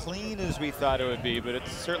as clean as we thought it would be, but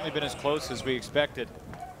it's certainly been as close as we expected.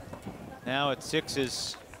 Now at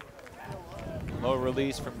 6's low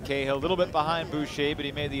release from Cahill, a little bit behind Boucher, but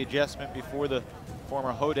he made the adjustment before the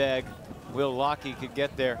former Hodag Will Lockey could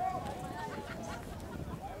get there.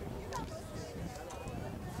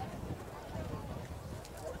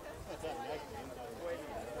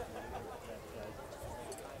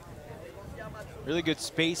 Really good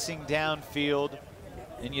spacing downfield.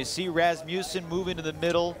 And you see Rasmussen move into the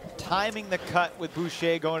middle, timing the cut with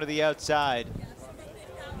Boucher going to the outside.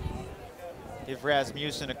 Give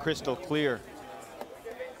Rasmussen a crystal clear.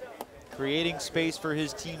 Creating space for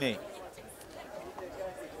his teammate.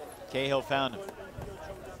 Cahill found him.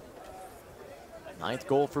 9th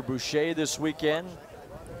goal for Boucher this weekend.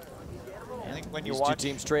 I think when you These watch two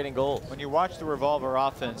teams trading goals. When you watch the Revolver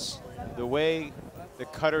offense, the way the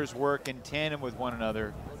cutters work in tandem with one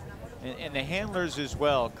another, and the handlers as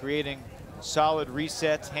well, creating solid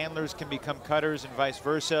resets. Handlers can become cutters and vice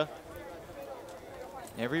versa.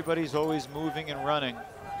 Everybody's always moving and running.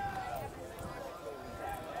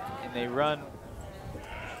 And they run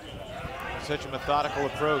such a methodical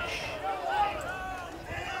approach.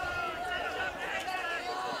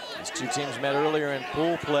 These two teams met earlier in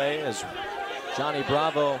pool play as Johnny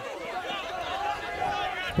Bravo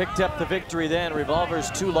picked up the victory then. Revolver's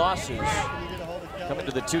 2 losses coming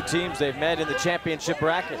to the two teams they've met in the championship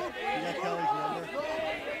bracket.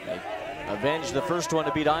 They avenged the first one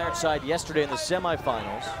to beat Ironside yesterday in the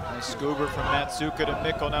semifinals. Nice scuba from Matsuka to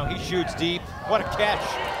Mickle. Now he shoots deep. What a catch,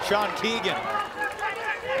 Sean Keegan.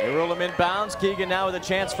 They roll him inbounds. Keegan now with a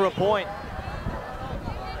chance for a point.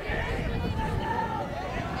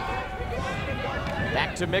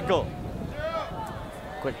 Back to Mickle.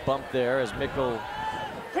 Quick bump there as Mickle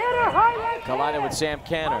collided with Sam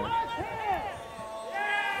Canner.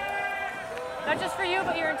 Not just for you,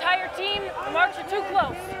 but your entire team. The marks are too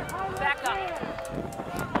close. Back up.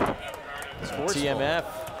 TMF.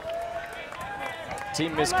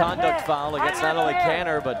 Team misconduct foul against not only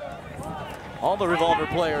Canner, but all the Revolver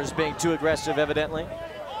players being too aggressive, evidently.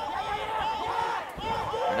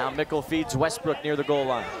 And now Mickle feeds Westbrook near the goal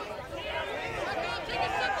line.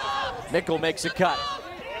 Mickle makes a cut.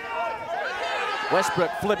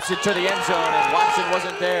 Westbrook flips it to the end zone, and Watson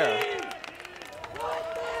wasn't there.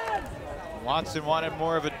 Watson wanted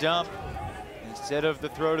more of a dump instead of the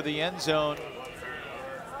throw to the end zone.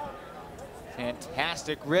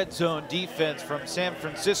 Fantastic red zone defense from San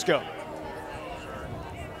Francisco.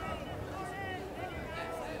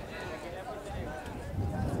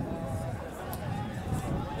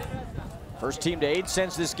 First team to 8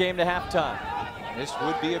 sends this game to halftime. This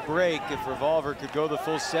would be a break if Revolver could go the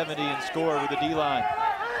full 70 and score with the D-line.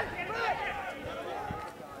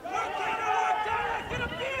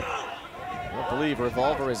 I don't believe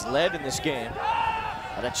Revolver is led in this game.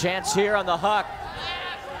 And a chance here on the huck.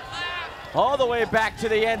 All the way back to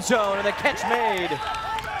the end zone, and the catch made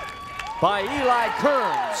by Eli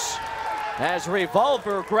Kearns as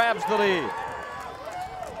Revolver grabs the lead.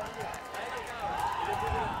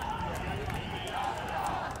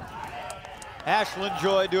 Ashland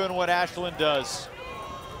Joy doing what Ashland does.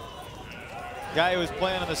 Guy who was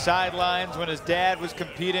playing on the sidelines when his dad was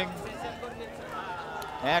competing.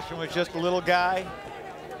 Ashland was just a little guy.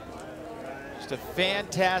 Just a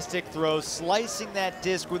fantastic throw, slicing that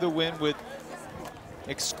disc with a wind with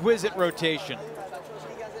exquisite rotation.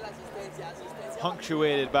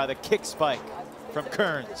 Punctuated by the kick spike from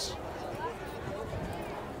Kearns.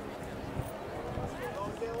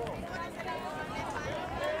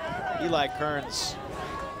 Eli Kearns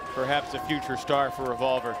perhaps a future star for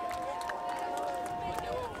Revolver.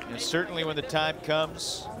 And certainly when the time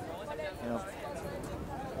comes, you know,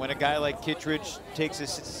 when a guy like Kittredge takes a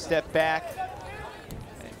step back,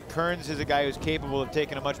 Kearns is a guy who's capable of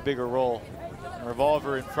taking a much bigger role. And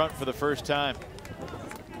Revolver in front for the first time.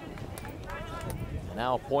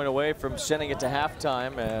 Now a point away from sending it to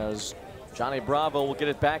halftime as Johnny Bravo will get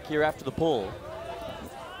it back here after the pull.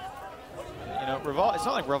 You know, it's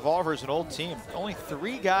not like Revolver's an old team. Only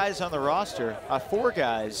 3 guys on the roster, 4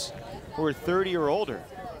 guys who are 30 or older.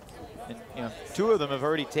 And, you know, 2 of them have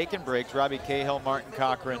already taken breaks. Robbie Cahill, Martin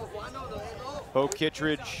Cochran, Bo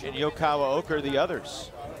Kittredge, and Yokawa Oka, the others.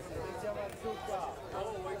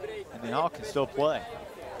 And they all can still play.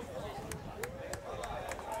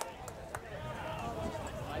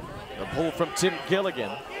 The pull from Tim Gilligan.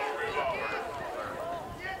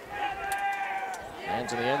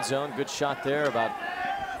 Hands in the end zone. Good shot there, about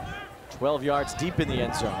 12 yards deep in the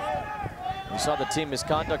end zone. We saw the team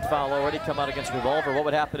misconduct foul already come out against Revolver. What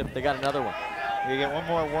would happen if they got another one? You get one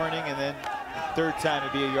more warning, and then the third time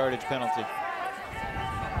it'd be a yardage penalty.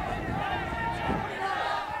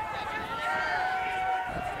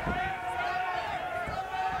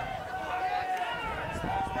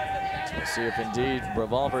 Let's see if indeed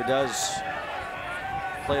Revolver does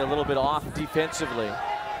play a little bit off defensively.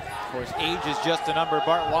 Of course, age is just a number.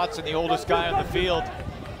 Bart Watson, the oldest guy on the field.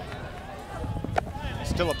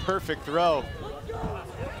 Still a perfect throw.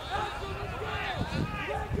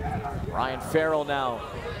 Ryan Farrell now.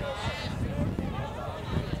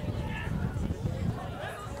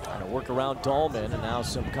 Trying to work around Dolman, and now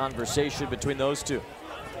some conversation between those two.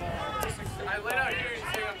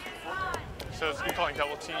 So it's been calling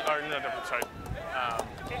double team, or no, double, sorry.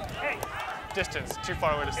 Distance, too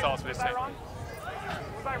far away to stall, so they say.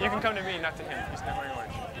 You can come to me, not to him. He's not wearing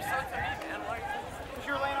orange. Because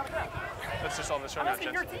you're laying up there. Let's just all this right now.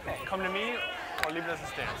 Your teammate. Come to me or leave it as a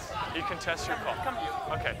stance. You can test your call. Come to you.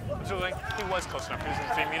 Okay. So like, he was close enough. He was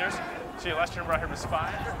in 3 meters. So your last number I heard was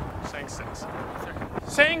 5. Saying 6.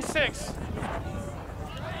 Saying 6.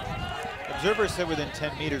 Observer said within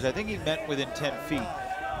 10 meters. I think he meant within 10 feet.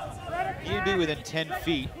 He'd be within 10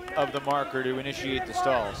 feet of the marker to initiate the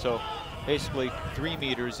stall. So basically 3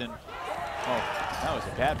 meters, and oh, that was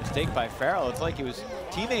a bad mistake by Farrell. It's like he was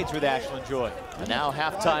teammates with Ashland Joy. And now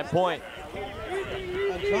halftime point.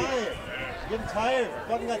 I'm trying. Getting tired.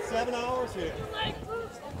 Fucking got 7 hours here.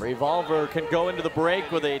 Revolver can go into the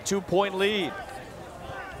break with a 2-point lead.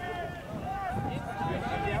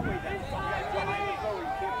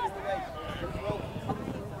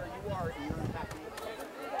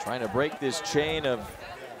 Trying to break this chain of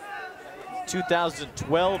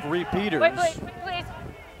 2012 repeaters. Wait, please.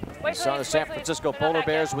 We saw the San Francisco Polar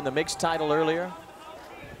Bears win the mixed title earlier. All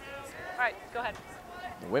right, go ahead.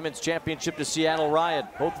 The women's championship to Seattle Riot.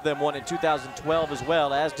 Both of them won in 2012 as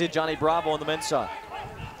well, as did Johnny Bravo on the men's side.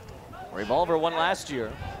 Revolver won last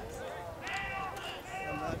year.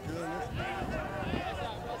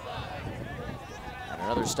 And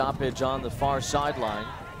another stoppage on the far sideline.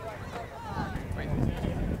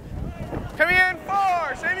 Coming in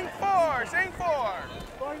 4. Saving 4. Saving 4.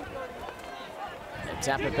 And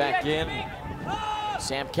tap it back in.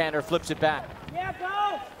 Sam Cantor flips it back.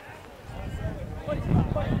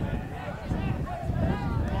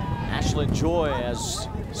 Ashland Joy as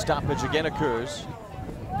stoppage again occurs.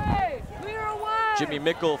 Jimmy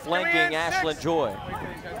Mickle flanking Ashland Joy.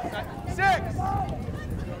 6.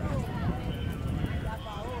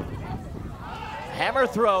 Hammer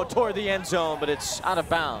throw toward the end zone, but it's out of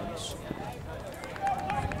bounds.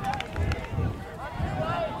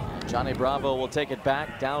 Johnny Bravo will take it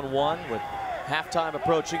back, down 1 with halftime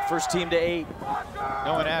approaching, first team to 8.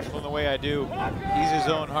 Knowing Ashland the way I do, he's his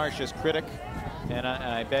own harshest critic, and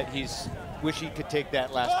I bet he's wish he could take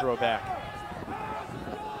that last throw back.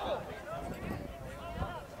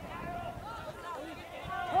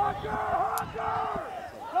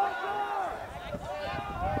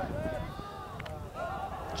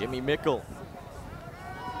 Jimmy Mickle.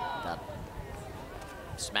 Got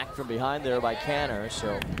smacked from behind there by Cantor,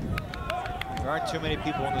 so. There aren't too many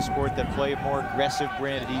people in the sport that play more aggressive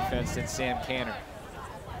brand of defense than Sam Cantor.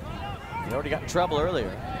 He already got in trouble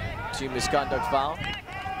earlier. Team misconduct foul.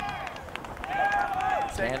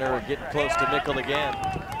 Cantor getting close to Mickle again.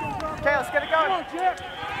 Okay, let's get it going.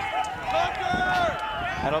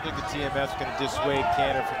 I don't think the TMF's going to dissuade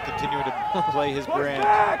Cantor from continuing to play his brand.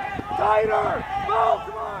 Tighter! Go,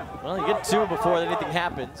 come on! Well, you get 2 before anything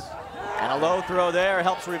happens. And a low throw there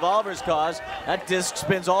helps Revolver's cause. That disc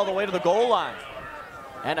spins all the way to the goal line.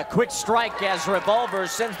 And a quick strike as Revolver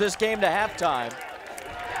sends this game to halftime.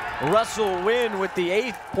 Russell Wynn with the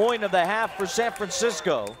 8th point of the half for San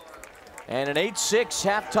Francisco. And an 8-6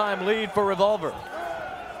 halftime lead for Revolver.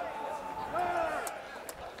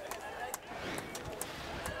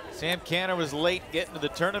 Sam Canner was late getting to the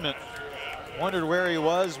tournament. Wondered where he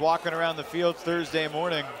was walking around the field Thursday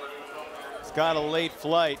morning. He's got a late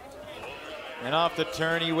flight. And off the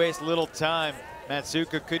turn, he wastes little time.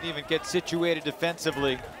 Matsuka couldn't even get situated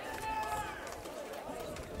defensively.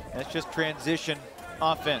 That's just transition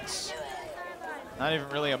offense. Not even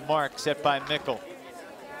really a mark set by Mickle.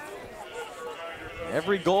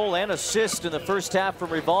 Every goal and assist in the first half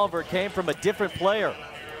from Revolver came from a different player.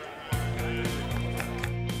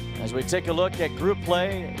 As we take a look at group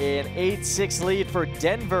play, an 8-6 lead for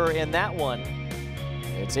Denver in that one.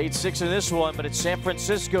 It's 8-6 in this one, but it's San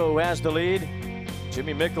Francisco who has the lead.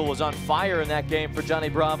 Jimmy Mickle was on fire in that game for Johnny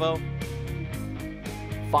Bravo.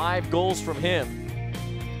 5 goals from him.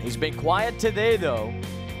 He's been quiet today, though,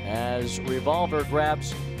 as Revolver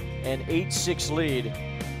grabs an 8-6 lead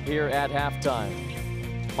here at halftime.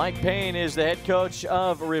 Mike Payne is the head coach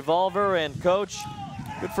of Revolver, and coach,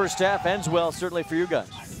 good first half, ends well certainly for you guys.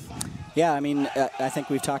 Yeah, I mean, I think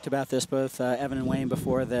we've talked about this, both Evan and Wayne,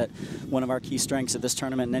 before, that one of our key strengths at this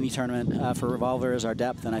tournament and any tournament for Revolver is our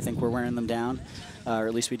depth, and I think we're wearing them down, or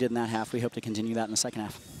at least we did in that half. We hope to continue that in the second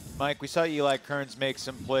half. Mike, we saw Eli Kearns make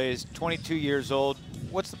some plays, 22 years old.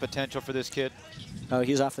 What's the potential for this kid? Oh,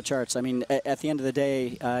 he's off the charts. I mean, at the end of the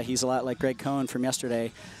day, he's a lot like Greg Cohen from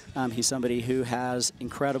yesterday. He's somebody who has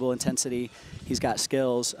incredible intensity. He's got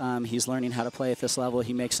skills. He's learning how to play at this level.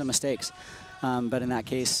 He makes some mistakes. But in that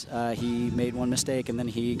case, he made one mistake, and then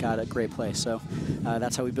he got a great play. So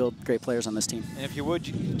that's how we build great players on this team. And if you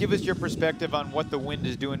would, give us your perspective on what the wind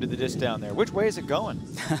is doing to the disc down there. Which way is it going?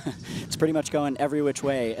 It's pretty much going every which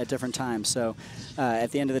way at different times. So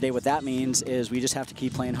at the end of the day, what that means is we just have to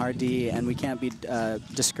keep playing hard D, and we can't be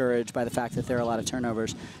discouraged by the fact that there are a lot of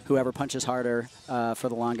turnovers. Whoever punches harder for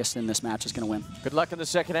the longest in this match is going to win. Good luck in the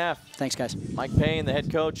second half. Thanks, guys. Mike Payne, the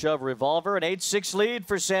head coach of Revolver, an 8-6 lead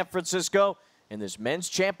for San Francisco in this men's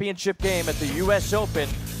championship game at the U.S. Open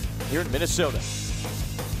here in Minnesota.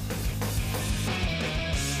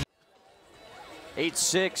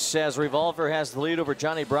 8-6 as Revolver has the lead over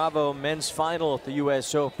Johnny Bravo, men's final at the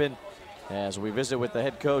U.S. Open. As we visit with the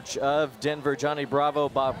head coach of Denver, Johnny Bravo,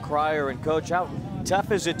 Bob Cryer. And coach, how tough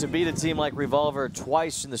is it to beat a team like Revolver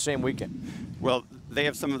twice in the same weekend? Well, they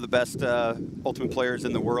have some of the best Ultimate players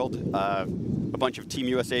in the world. A bunch of Team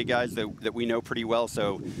USA guys that we know pretty well,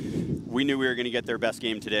 so we knew we were going to get their best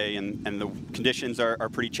game today, and the conditions are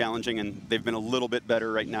pretty challenging, and they've been a little bit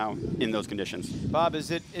better right now in those conditions. Bob,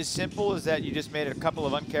 is it as simple as that you just made a couple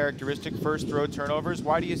of uncharacteristic first throw turnovers?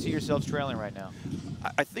 Why do you see yourselves trailing right now?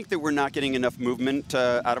 I think that we're not getting enough movement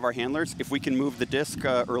out of our handlers. If we can move the disc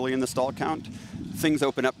early in the stall count, things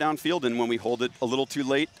open up downfield, and when we hold it a little too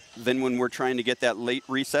late, then when we're trying to get that late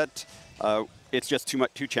reset, it's just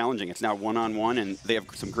too challenging. It's now one-on-one, and they have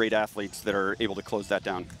some great athletes that are able to close that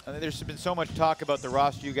down. There's been so much talk about the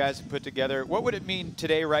roster you guys have put together. What would it mean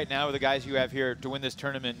today, right now, with the guys you have here to win this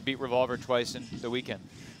tournament and beat Revolver twice in the weekend?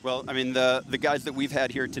 Well, I mean, the guys that we've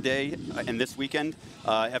had here today and this weekend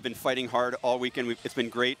have been fighting hard all weekend. It's been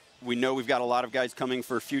great. We know we've got a lot of guys coming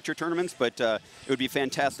for future tournaments, but it would be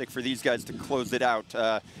fantastic for these guys to close it out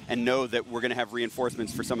and know that we're going to have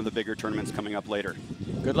reinforcements for some of the bigger tournaments coming up later.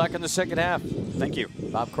 Good luck in the second half. Thank you.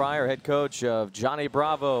 Bob Cryer, head coach of Johnny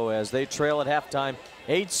Bravo, as they trail at halftime.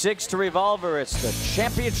 8-6 to Revolver. It's the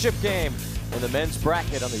championship game in the men's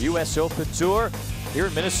bracket on the U.S. Open Tour here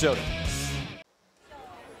in Minnesota.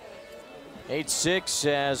 8-6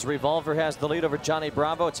 as Revolver has the lead over Johnny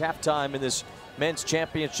Bravo. It's halftime in this men's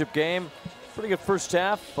championship game. Pretty good first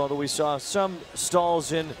half, although we saw some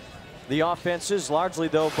stalls in the offenses. Largely,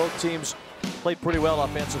 though, both teams played pretty well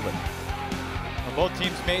offensively. Well, both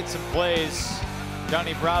teams made some plays.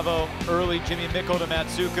 Johnny Bravo early, Jimmy Mickle to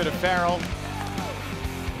Matsuka to Farrell.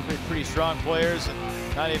 Pretty strong players,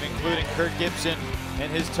 and not even including Kurt Gibson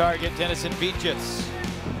and his target, Dennison Beaches.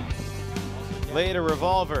 Later,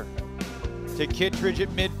 Revolver to Kittredge at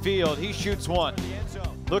midfield. He shoots one.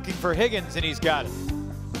 Looking for Higgins, and he's got it.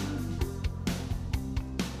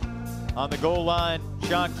 On the goal line,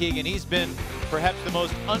 Sean Keegan. He's been perhaps the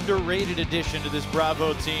most underrated addition to this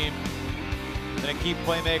Bravo team. Been a key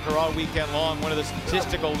playmaker all weekend long, one of the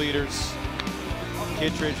statistical leaders.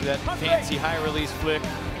 Kittredge, that fancy high release flick.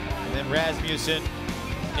 And then Rasmussen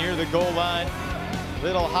near the goal line.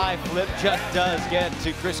 Little high flip, just does get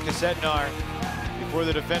to Chris Kassetnar before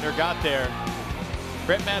the defender got there.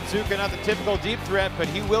 Brett Matsuka, not the typical deep threat, but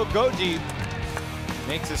he will go deep.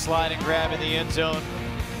 Makes a slide and grab in the end zone.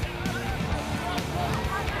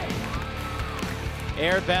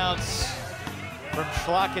 Air bounce from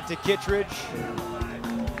Schlockett to Kittredge.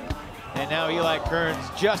 And now Eli Kearns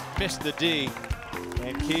just missed the D.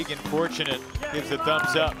 And Keegan, fortunate, gives the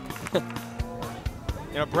thumbs up.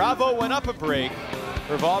 You know, Bravo went up a break.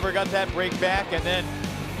 Revolver got that break back and then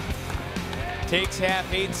takes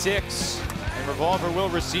half 8-6. And Revolver will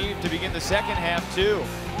receive to begin the second half too.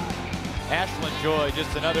 Ashlyn Joy,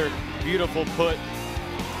 just another beautiful put.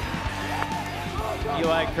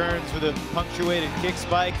 Eli Kearns with a punctuated kick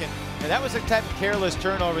spike, and that was the type of careless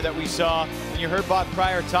turnover that we saw. And you heard Bob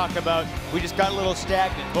Pryor talk about, we just got a little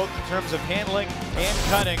stagnant, both in terms of handling and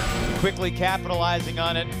cutting, quickly capitalizing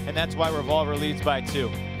on it, and that's why Revolver leads by 2.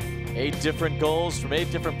 8 different goals from 8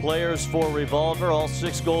 different players for Revolver. All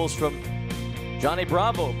 6 goals from Johnny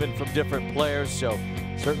Bravo have been from different players, so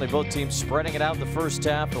certainly both teams spreading it out in the first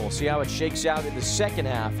half, and we'll see how it shakes out in the second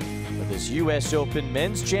half with this U.S. Open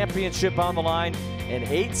Men's Championship on the line. An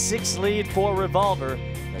 8-6 lead for Revolver.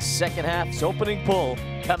 The second half's opening pull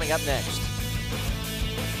coming up next.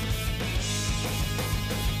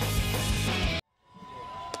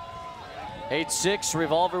 (8-6)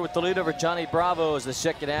 Revolver with the lead over Johnny Bravo as the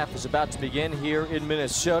second half is about to begin here in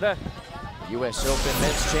Minnesota. U.S. Open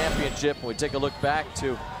Men's Championship. We take a look back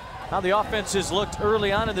to how the offenses looked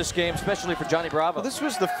early on in this game, especially for Johnny Bravo. Well, this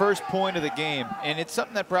was the first point of the game, and it's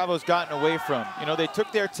something that Bravo's gotten away from. You know, they took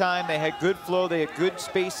their time, they had good flow, they had good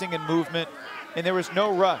spacing and movement, and there was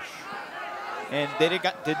no rush. And they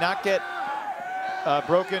did not get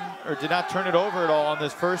broken or did not turn it over at all on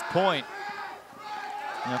this first point.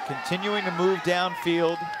 You know, continuing to move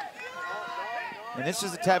downfield, and this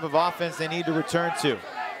is the type of offense they need to return to.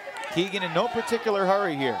 Keegan in no particular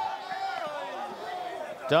hurry here.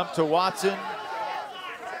 Dump to Watson.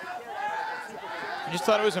 I just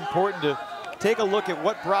thought it was important to take a look at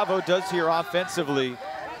what Bravo does here offensively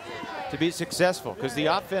to be successful, because the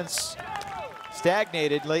offense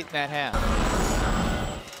stagnated late in that half.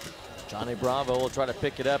 Johnny Bravo will try to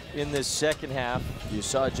pick it up in this second half. You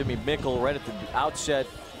saw Jimmy Mickle right at the outset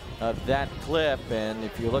of that clip, and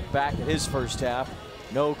if you look back at his first half,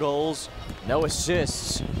 no goals, no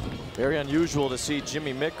assists. Very unusual to see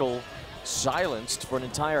Jimmy Mickle silenced for an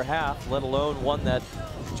entire half, let alone one that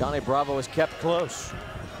Johnny Bravo has kept close.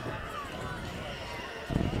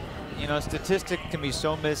 You know, statistics can be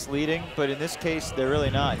so misleading, but in this case, they're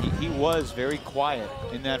really not. He was very quiet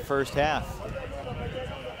in that first half.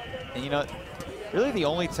 And you know, really the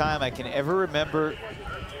only time I can ever remember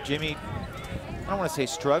Jimmy, I don't want to say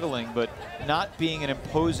struggling, but not being an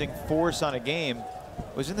imposing force on a game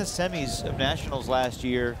was in the semis of Nationals last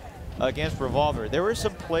year against Revolver. There were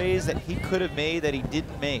some plays that he could have made that he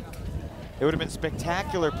didn't make. They would have been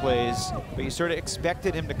spectacular plays, but you sort of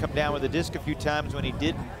expected him to come down with a disc a few times when he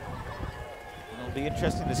didn't. And it'll be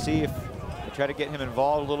interesting to see if they try to get him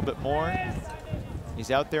involved a little bit more. He's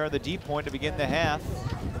out there on the deep point to begin the half.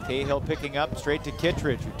 Cahill picking up straight to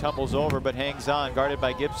Kittredge, who tumbles over but hangs on, guarded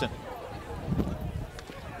by Gibson.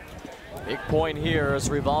 Big point here as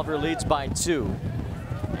Revolver leads by 2.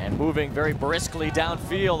 And moving very briskly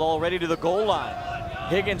downfield, already to the goal line.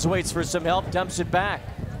 Higgins waits for some help, dumps it back.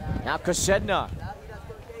 Now Kosednak.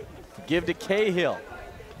 Give to Cahill.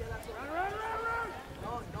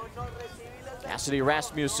 Cassidy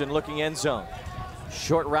Rasmussen looking end zone.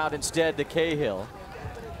 Short route instead to Cahill.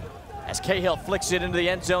 As Cahill flicks it into the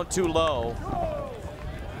end zone too low.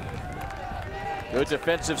 Good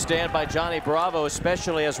defensive stand by Johnny Bravo,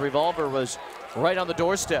 especially as Revolver was right on the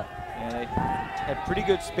doorstep. And they had pretty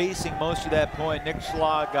good spacing most of that point. Nick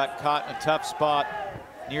Schlag got caught in a tough spot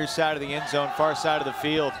near side of the end zone, far side of the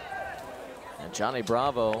field. And Johnny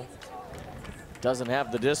Bravo doesn't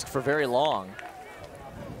have the disc for very long.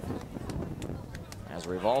 As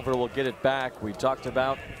Revolver will get it back, we talked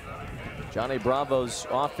about Johnny Bravo's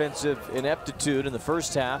offensive ineptitude in the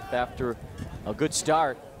first half after a good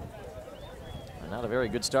start. And not a very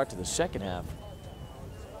good start to the second half.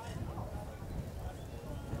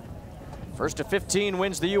 First to 15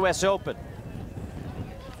 wins the U.S. Open.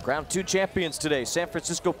 Round 2 champions today, San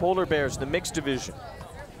Francisco Polar Bears, the mixed division.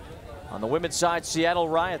 On the women's side, Seattle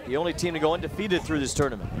Riot, the only team to go undefeated through this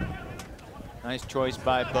tournament. Nice choice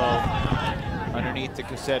by Bo underneath the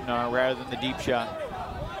Kosednar rather than the deep shot.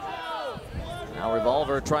 Now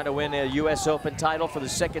Revolver trying to win a U.S. Open title for the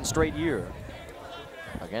second straight year.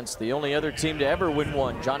 Against the only other team to ever win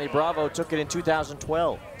one, Johnny Bravo took it in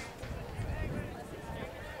 2012.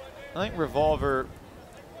 I think Revolver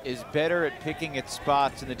is better at picking its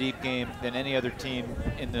spots in the deep game than any other team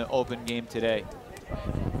in the open game today.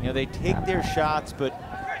 You know, they take their shots, but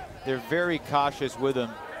they're very cautious with them.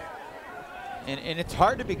 And it's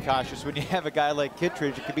hard to be cautious when you have a guy like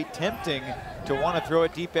Kittredge. It can be tempting to want to throw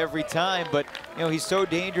it deep every time, but you know, he's so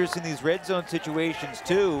dangerous in these red zone situations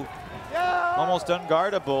too. Almost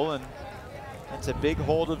unguardable, and it's a big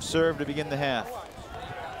hold of serve to begin the half.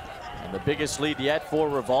 And the biggest lead yet for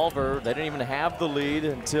Revolver. They didn't even have the lead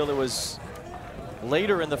until it was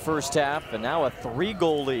later in the first half, and now a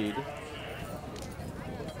 3-goal lead.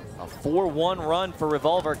 A 4-1 run for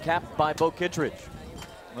Revolver, capped by Bo Kittredge.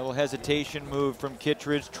 Little hesitation move from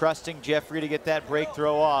Kittredge, trusting Jeffrey to get that break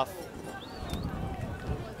throw off.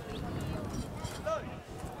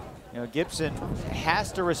 You know, Gibson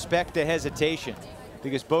has to respect the hesitation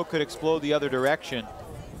because Bo could explode the other direction.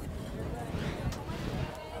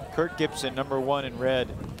 Kurt Gibson, number 1 in red,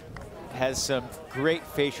 has some great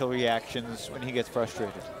facial reactions when he gets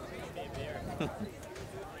frustrated.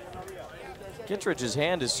 Kittredge's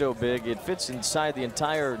hand is so big, it fits inside the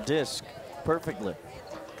entire disc perfectly.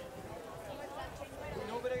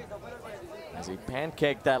 As he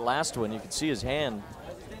pancaked that last one, you could see his hand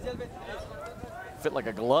fit like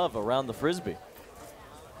a glove around the Frisbee.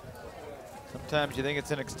 Sometimes you think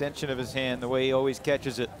it's an extension of his hand, the way he always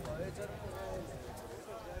catches it.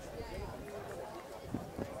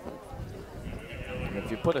 And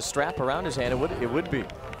if you put a strap around his hand, it would be.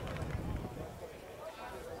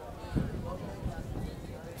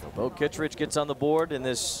 So Bo Kittredge gets on the board in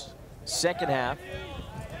this second half.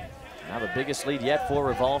 Now the biggest lead yet for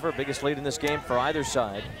Revolver, biggest lead in this game for either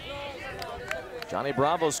side. Johnny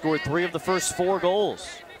Bravo scored 3 of the first 4 goals.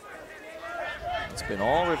 It's been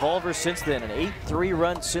all Revolver since then, an 8-3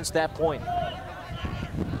 run since that point.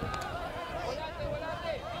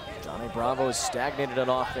 Johnny Bravo is stagnated on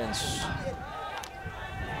offense.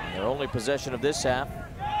 Their only possession of this half.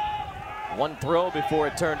 1 throw before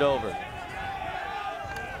it turned over.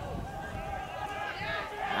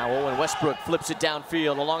 Now Owen Westbrook flips it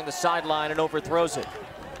downfield along the sideline and overthrows it.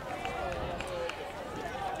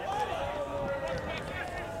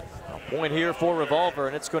 A point here for Revolver,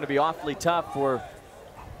 and it's going to be awfully tough for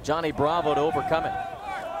Johnny Bravo to overcome it.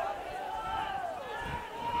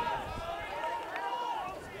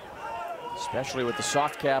 Especially with the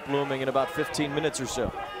soft cap looming in about 15 minutes or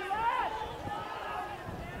so.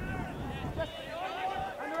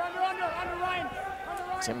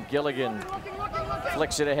 Tim Gilligan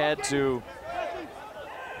flicks it ahead to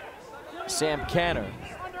Sam Canner.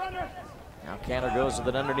 Now Canner goes with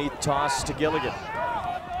an underneath toss to Gilligan.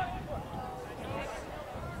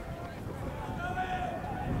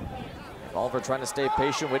 Revolver trying to stay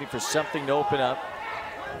patient, waiting for something to open up.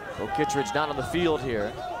 Bo Kittredge not on the field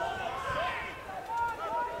here.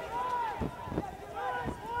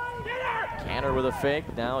 Canner with a fake,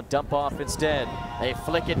 now dump off instead. They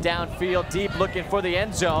flick it downfield deep, looking for the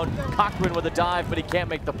end zone. Cochran with a dive, but he can't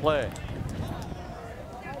make the play.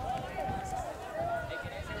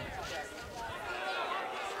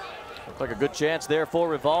 Looked like a good chance there for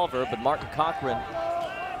Revolver, but Martin Cochran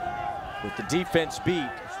with the defense beat,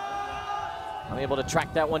 unable to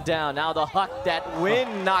track that one down. Now the huck that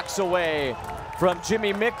Wynn knocks away from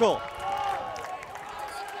Jimmy Mickle.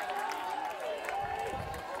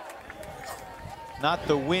 Not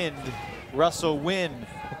the wind, Russell Wynn.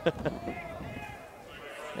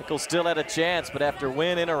 Mickle still had a chance, but after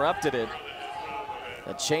Wynn interrupted it,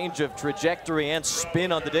 a change of trajectory and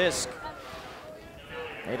spin on the disc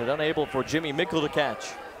made it unable for Jimmy Mickle to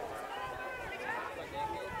catch.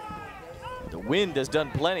 The wind has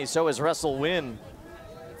done plenty, so has Russell Wynn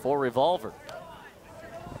for Revolver.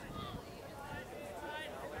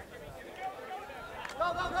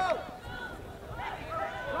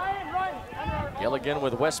 Gilligan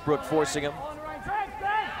with Westbrook forcing him.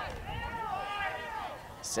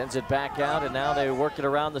 Sends it back out, and now they work it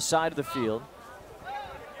around the side of the field.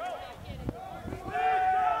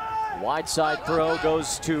 Wide side throw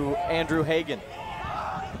goes to Andrew Hagan.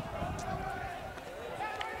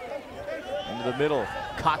 Into the middle.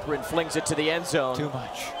 Cochran flings it to the end zone. Too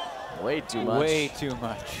much. Way too much. Way too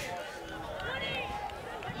much.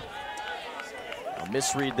 A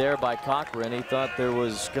misread there by Cochran. He thought there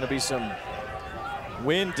was going to be some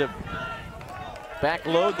wind to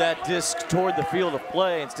backload that disc toward the field of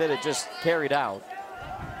play. Instead, it just carried out.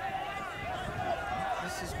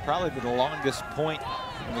 This has probably been the longest point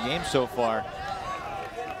in the game so far.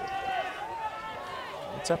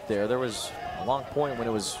 It's up there. There was a long point when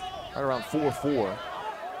it was right around 4-4.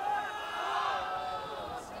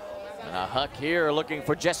 And a huck here looking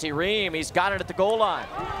for Jesse Ream. He's got it at the goal line.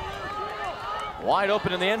 Wide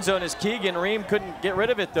open in the end zone is Keegan. Ream couldn't get rid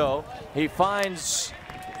of it though. He finds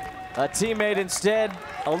a teammate instead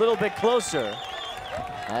a little bit closer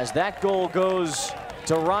as that goal goes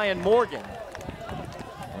to Ryan Morgan.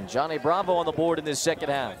 And Johnny Bravo on the board in this second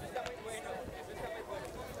half.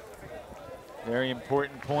 Very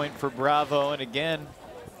important point for Bravo. And again,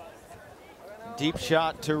 deep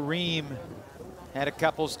shot to Ream. Had a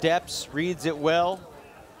couple steps, reads it well.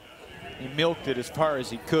 He milked it as far as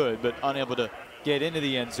he could, but unable to get into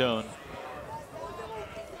the end zone.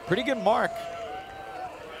 Pretty good mark.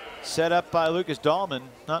 Set up by Lucas Dahlman.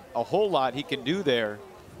 Not a whole lot he can do there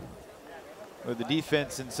with the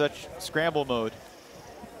defense in such scramble mode.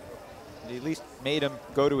 He at least made him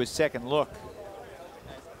go to his second look.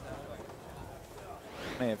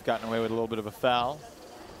 May have gotten away with a little bit of a foul.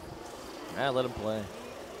 Let him play.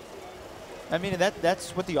 I mean,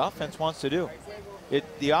 that's what the offense wants to do.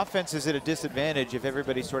 The offense is at a disadvantage if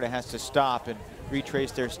everybody sort of has to stop and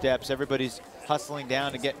retrace their steps. Everybody's hustling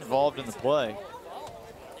down to get involved in the play.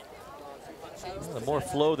 Well, the more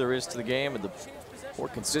flow there is to the game and the more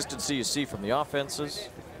consistency you see from the offenses,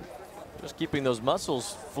 just keeping those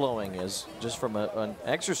muscles flowing is just from an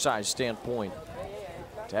exercise standpoint.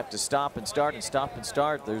 To have to stop and start and stop and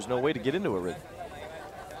start, there's no way to get into a rhythm.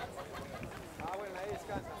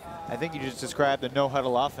 I think you just described the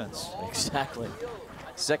no-huddle offense. Exactly.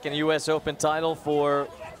 Second U.S. Open title for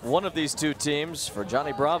one of these two teams. For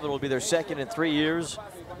Johnny Bravo, it will be their second in 3 years.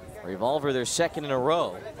 Revolver, their second in a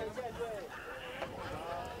row.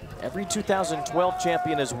 Every 2012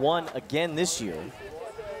 champion has won again this year.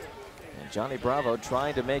 And Johnny Bravo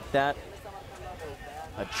trying to make that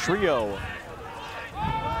a trio.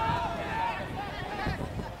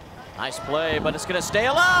 Nice play, but it's going to stay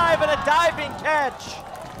alive, and a diving catch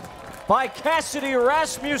by Cassidy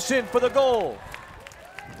Rasmussen for the goal.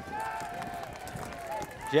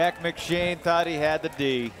 Jack McShane thought he had the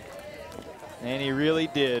D, and he really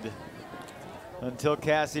did, until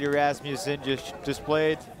Cassidy Rasmussen just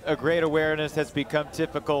displayed a great awareness that's become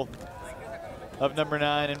typical of number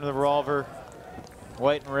 9 in the Revolver,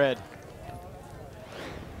 white and red.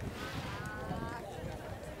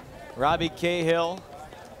 Robbie Cahill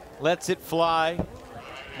lets it fly.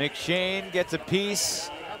 McShane gets a piece,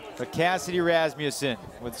 but Cassidy Rasmussen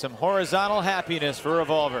with some horizontal happiness for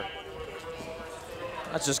Revolver.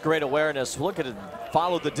 That's just great awareness. Look at it,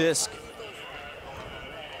 follow the disc.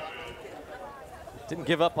 Didn't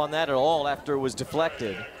give up on that at all after it was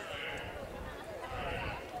deflected.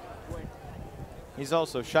 He's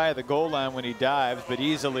also shy of the goal line when he dives, but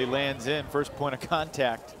easily lands in. First point of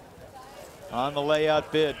contact on the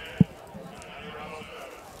layout bid.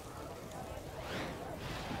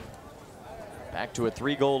 Back to a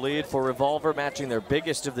 3-goal lead for Revolver, matching their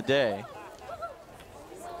biggest of the day.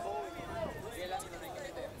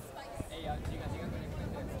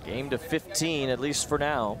 Game to 15, at least for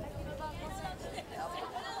now.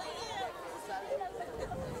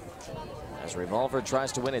 As Revolver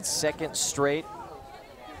tries to win its second straight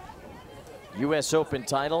U.S. Open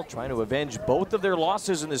title, trying to avenge both of their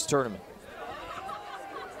losses in this tournament.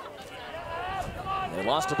 They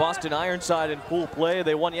lost to Boston Ironside in pool play.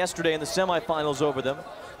 They won yesterday in the semifinals over them.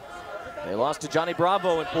 They lost to Johnny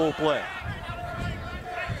Bravo in pool play.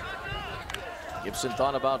 Gibson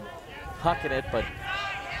thought about hucking it, but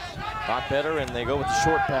thought better, and they go with the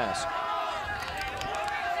short pass.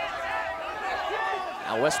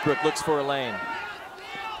 Now Westbrook looks for a lane.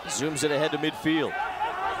 Zooms it ahead to midfield.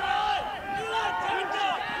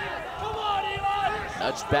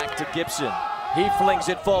 Nudged back to Gibson. He flings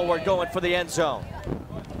it forward, going for the end zone.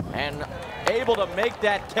 And able to make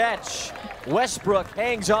that catch. Westbrook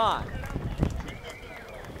hangs on.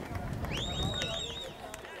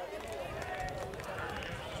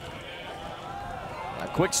 A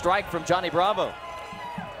quick strike from Johnny Bravo.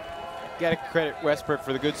 Got to credit Westbrook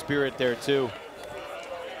for the good spirit there too.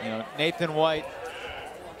 You know, Nathan White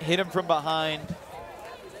hit him from behind.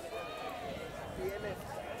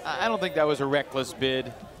 I don't think that was a reckless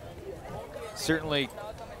bid. Certainly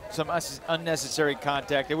some unnecessary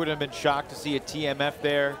contact. They would have been shocked to see a TMF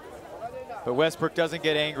there. But Westbrook doesn't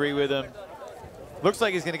get angry with him. Looks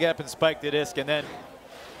like he's going to get up and spike the disc, and then,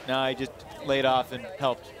 no, he just laid off and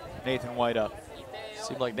helped Nathan White up.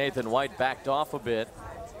 Seemed like Nathan White backed off a bit.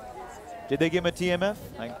 Did they give him a TMF?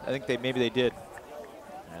 I think maybe they did.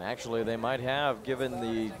 And actually, they might have, given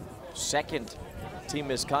the second team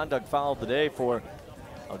misconduct foul of the day for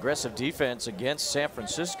aggressive defense against San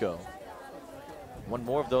Francisco. One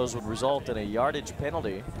more of those would result in a yardage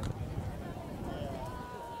penalty.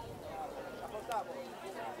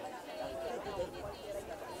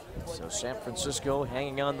 So San Francisco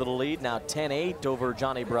hanging on to the lead, now 10-8 over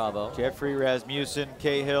Johnny Bravo. Jeffrey Rasmussen,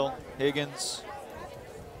 Cahill, Higgins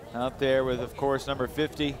out there with, of course, number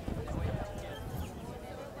 50.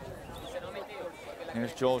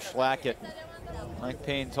 Here's Joel Schlackett. Mike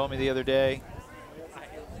Payne told me the other day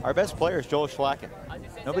Our best player is Joel Schlacken.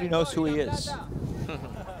 Nobody knows who he is.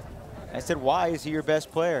 I said, why is he your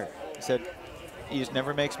best player? He said, he just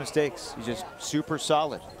never makes mistakes. He's just super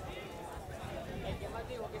solid.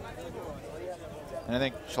 And I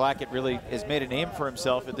think Schlacken really has made a name for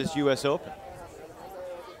himself at this U.S. Open.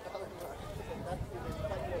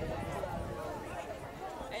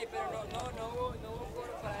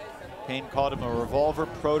 Payne called him a revolver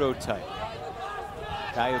prototype.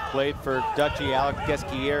 Guy who played for Dutchy, Alex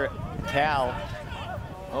Gesquier, Cal.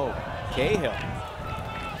 Oh, Cahill.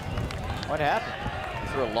 What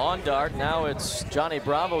happened? Through a lawn dart, now it's Johnny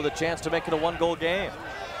Bravo with a chance to make it a one-goal game.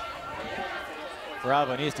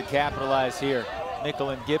 Bravo needs to capitalize here. Mickle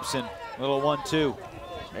and Gibson, little 1-2.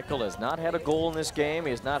 Mickle has not had a goal in this game.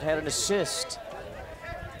 He has not had an assist.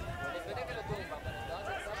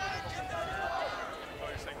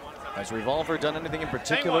 Has Revolver done anything in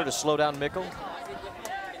particular to slow down Mickle?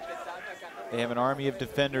 They have an army of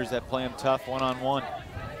defenders that play him tough one-on-one.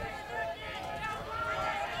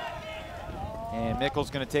 And Mickle's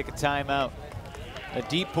going to take a timeout. A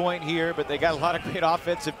deep point here, but they got a lot of great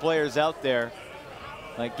offensive players out there,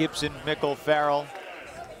 like Gibson, Mickle, Farrell,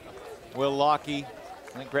 Will Lockey.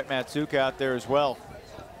 I think Brett Matsuka out there as well.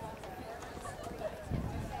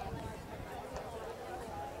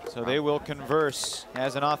 So they will converse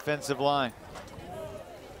as an offensive line.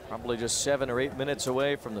 Probably just 7 or 8 minutes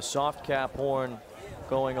away from the soft cap horn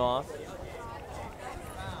going off.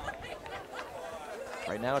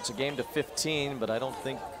 Right now it's a game to 15, but I don't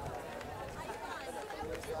think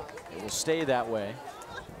it will stay that way.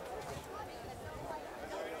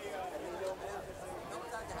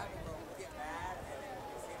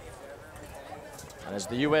 As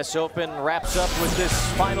the U.S. Open wraps up with this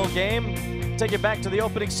final game, take it back to the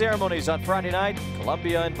opening ceremonies on Friday night.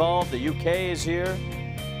 Colombia involved, the U.K. is here.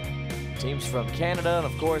 Teams from Canada, and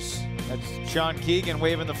of course, that's Sean Keegan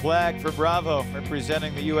waving the flag for Bravo,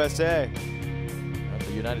 representing the USA.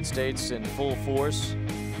 The United States in full force.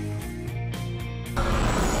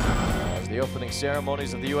 As the opening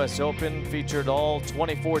ceremonies of the U.S. Open featured all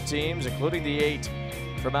 24 teams, including the 8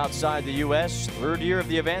 from outside the U.S. Third year of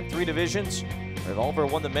the event, 3 divisions. Revolver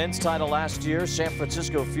won the men's title last year. San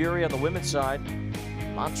Francisco Fury on the women's side.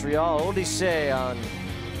 Montreal Odyssey on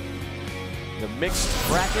the mixed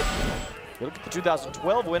bracket. You look at the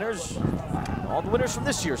 2012 winners. All the winners from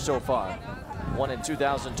this year so far. One in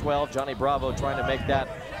 2012. Johnny Bravo trying to make that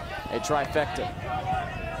a trifecta.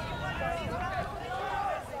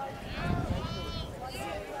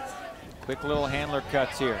 Quick little handler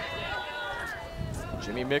cuts here.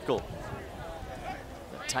 Jimmy Mickle.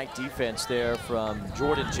 A tight defense there from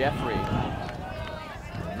Jordan Jeffrey.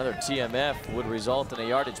 Another TMF would result in a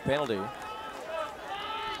yardage penalty.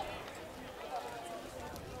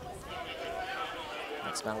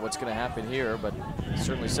 That's not what's going to happen here, but it's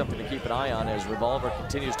certainly something to keep an eye on as Revolver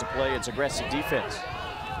continues to play its aggressive defense.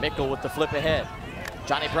 Mickle with the flip ahead.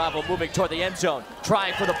 Johnny Bravo moving toward the end zone,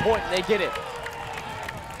 trying for the point, and they get it.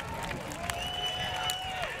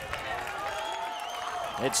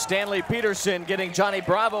 It's Stanley Peterson getting Johnny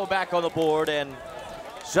Bravo back on the board, and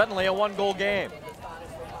suddenly a one-goal game.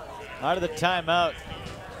 Out of the timeout,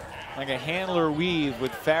 like a handler weave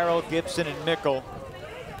with Farrell, Gibson, and Mickle.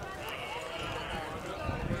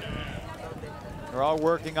 They're all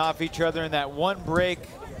working off each other in that one break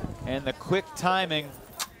and the quick timing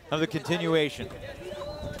of the continuation.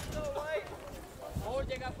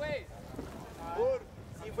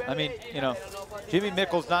 I mean, you know, Jimmy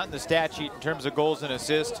Mickle's not in the stat sheet in terms of goals and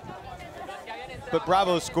assists, but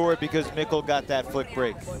Bravo scored because Mickle got that flick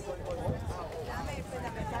break.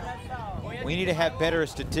 We need to have better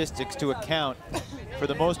statistics to account for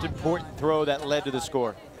the most important throw that led to the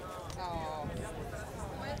score.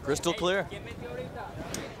 Crystal clear.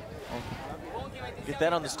 Get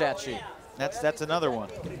that on the stat sheet. That's another one.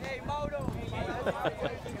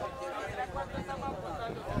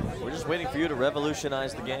 We're just waiting for you to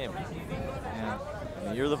revolutionize the game. Yeah. I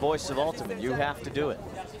mean, you're the voice of Ultimate. You have to do it.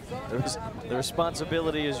 The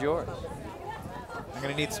responsibility is yours. I'm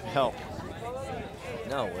going to need some help.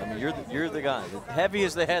 No, I mean, you're the guy. The heavy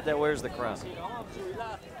is the head that wears the crown.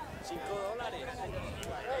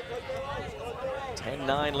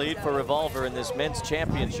 10-9 lead for Revolver in this men's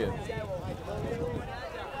championship.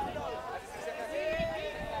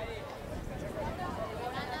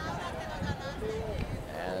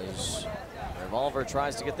 As Revolver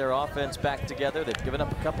tries to get their offense back together, they've given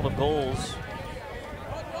up a couple of goals.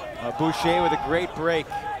 Boucher with a great break.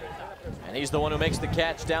 And he's the one who makes the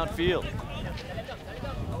catch downfield.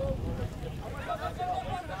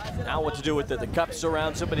 Now what to do with it? The cup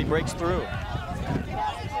surrounds him, but he breaks through.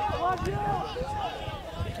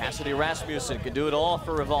 Cassidy Rasmussen can do it all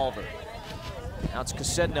for Revolver. Now it's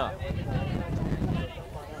Kasedna.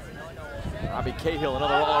 Robbie Cahill,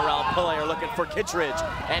 another all-around player looking for Kittredge,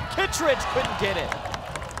 and Kittredge couldn't get it.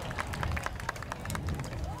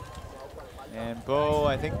 And Bo,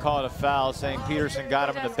 I think, called a foul, saying Peterson got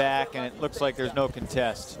him in the back, and it looks like there's no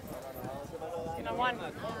contest.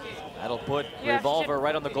 That'll put Revolver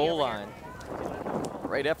right on the goal line.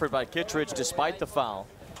 Great effort by Kittredge despite the foul.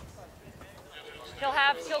 He'll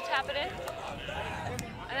tap it in,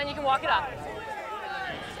 and then you can walk it up.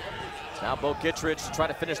 Now Bo Kittredge to try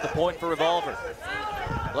to finish the point for Revolver.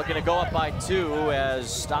 Looking to go up by 2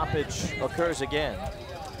 as stoppage occurs again.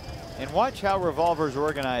 And watch how Revolver's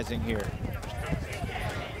organizing here.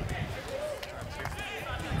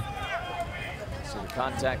 See the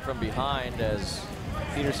contact from behind as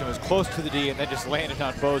Peterson was close to the D and then just landed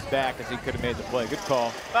on Bo's back as he could have made the play. Good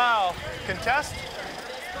call. Foul. Contest.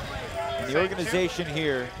 And the organization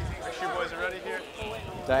here. Make sure you boys are ready here.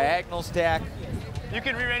 Diagonal stack. You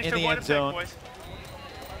can rearrange in to the one end zone. boys.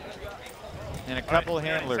 And a couple right,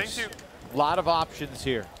 handlers. A lot of options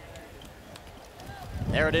here.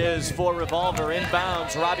 there it is for Revolver,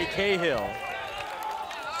 inbounds, Robbie Cahill.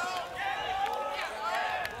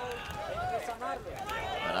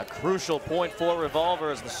 And a crucial point for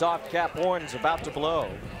Revolver as the soft cap horn's about to blow.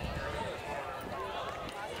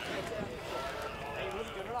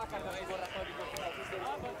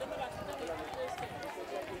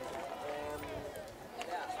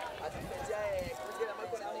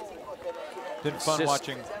 Been fun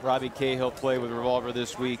watching Robbie Cahill play with Revolver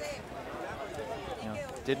this week. You know,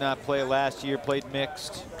 did not play last year, played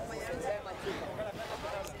mixed.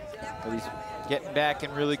 But he's getting back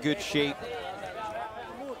in really good shape.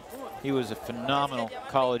 He was a phenomenal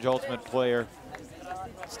college ultimate player.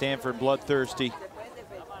 Stanford bloodthirsty.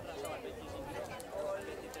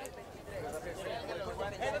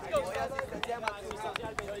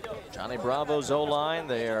 Johnny Bravo's O-line,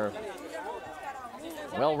 they are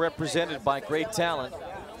well represented by great talent.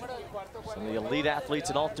 Some of the elite athletes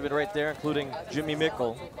in ultimate right there, including Jimmy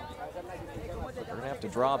Mickle. They're gonna have to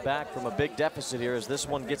draw back from a big deficit here as this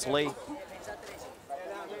one gets late.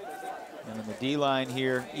 And on the D-line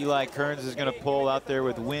here, Eli Kearns is gonna pull out there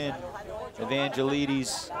with Wynn,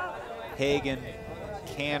 Evangelides, Hagan,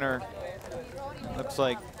 Canner. Looks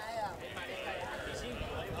like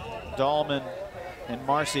Dahlman and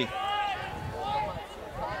Marcy.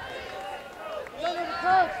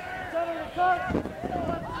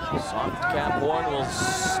 Soft cap horn will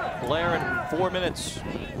blare in 4 minutes.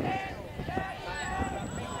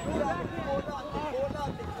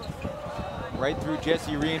 Right through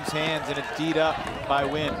Jesse Ream's hands, and it's D'd up by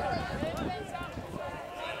Wynn.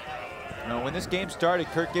 Now, when this game started,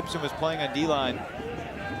 Kirk Gibson was playing on D-line.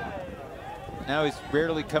 Now he's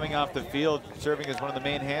rarely coming off the field, serving as one of the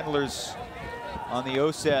main handlers on the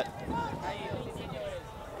O set.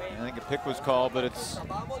 I think a pick was called, but it's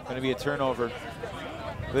going to be a turnover.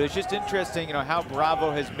 But it's just interesting, you know, how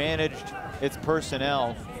Bravo has managed its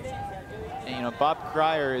personnel. And, you know, Bob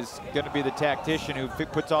Cryer is going to be the tactician who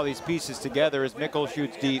puts all these pieces together as Mickle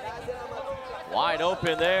shoots deep. Wide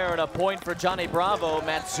open there, and a point for Johnny Bravo.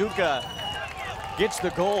 Matsuka gets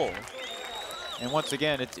the goal. And once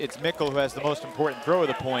again, it's Mickle who has the most important throw of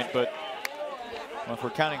the point, but well, if we're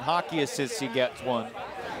counting hockey assists, he gets one.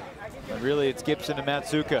 But really, it's Gibson and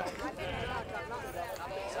Matsuka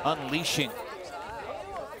unleashing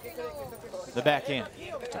the backhand.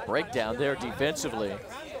 It's a breakdown there defensively.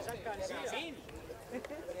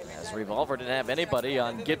 As Revolver didn't have anybody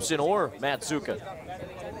on Gibson or Matsuka.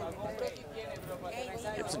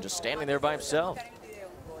 Gibson just standing there by himself.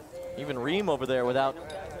 Even Ream over there without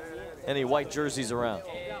any white jerseys around.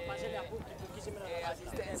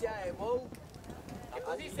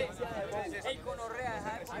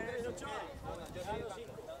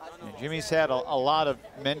 And Jimmy's had a lot of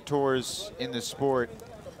mentors in the sport.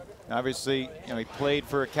 Obviously, you know, he played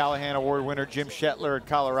for a Callahan Award winner, Jim Shetler at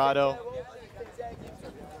Colorado.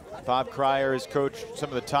 Bob Cryer has coached some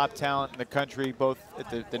of the top talent in the country, both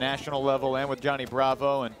at the national level and with Johnny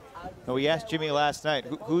Bravo. And you know, we asked Jimmy last night,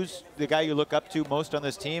 who's the guy you look up to most on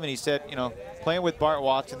this team? And he said, you know, playing with Bart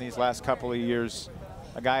Watson these last couple of years,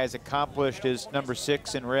 a guy as accomplished as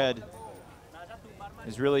 #6 in red,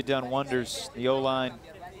 has really done wonders. The O-line,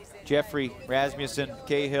 Jeffrey, Rasmussen,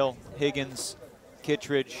 Cahill, Higgins,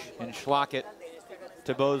 Kittredge, and Schlockett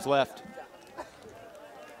to Bo's left.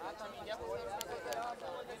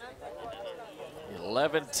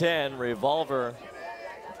 11-10, Revolver.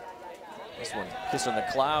 This one kissing the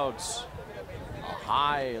clouds. A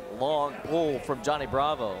high, long pull from Johnny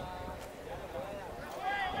Bravo.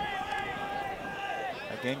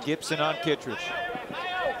 Again, Gibson on Kittredge.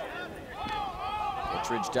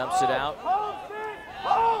 Kittredge dumps it out.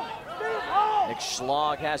 Nick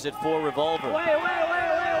Schlag has it for Revolver.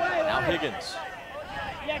 Now Higgins.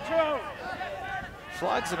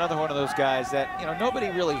 Schlag's another one of those guys that, you know, nobody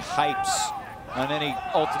really hypes on any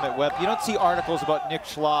Ultimate Weapon. You don't see articles about Nick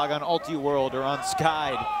Schlag on Ulti-World or on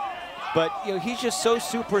Skyed, but, you know, he's just so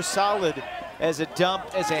super solid as a dump,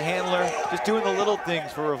 as a handler, just doing the little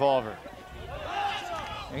things for Revolver.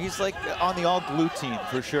 And he's like on the all-glue team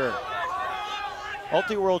for sure.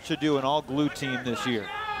 Ulti-World should do an all-glue team this year.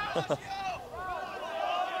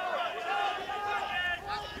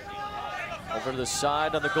 Over to the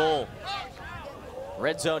side on the goal.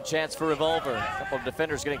 Red zone chance for Revolver. A couple of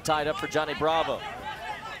defenders getting tied up for Johnny Bravo.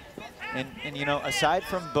 And you know, aside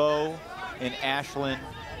from Bo and Ashlyn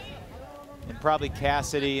and probably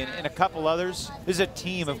Cassidy and a couple others, this is a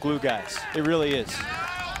team of glue guys. It really is.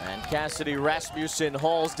 And Cassidy Rasmussen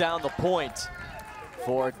hauls down the point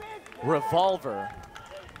for Revolver.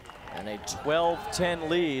 And a 12-10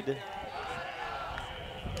 lead.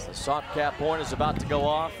 As the soft cap horn is about to go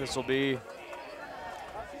off, this will be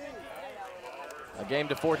a game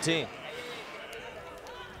to 14.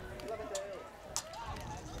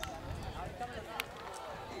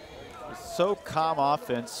 So calm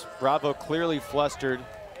offense. Bravo clearly flustered.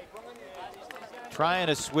 Trying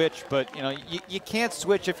to switch, but you know, you can't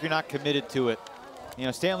switch if you're not committed to it. You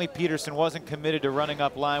know, Stanley Peterson wasn't committed to running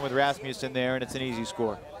up line with Rasmussen there, and it's an easy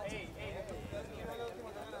score.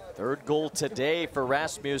 Third goal today for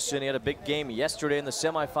Rasmussen. He had a big game yesterday in the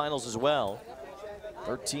semifinals as well.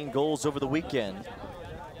 13 goals over the weekend.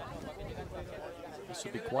 This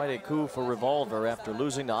would be quite a coup for Revolver after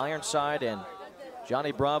losing to Ironside and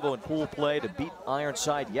Johnny Bravo in pool play to beat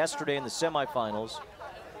Ironside yesterday in the semifinals.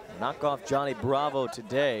 Knock off Johnny Bravo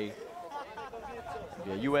today. It'll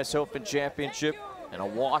be a U.S. Open championship and a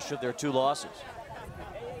wash of their 2 losses.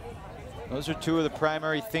 Those are 2 of the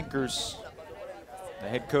primary thinkers. The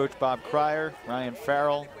head coach, Bob Cryer, Ryan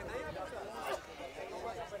Farrell,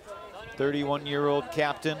 31-year-old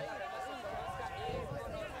captain.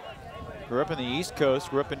 Grew up in the East Coast,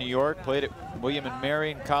 grew up in New York, played at William and Mary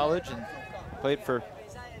in college, and played for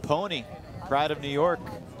Pony, Pride of New York,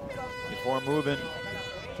 before moving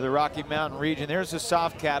to the Rocky Mountain region. There's a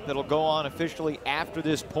soft cap that'll go on officially after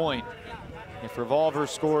this point. If Revolver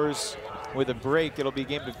scores with a break, it'll be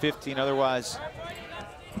game to 15. Otherwise,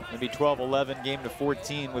 it'll be 12-11, game to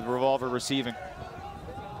 14 with Revolver receiving.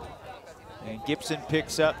 And Gibson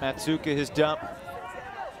picks up Matsuka his dump.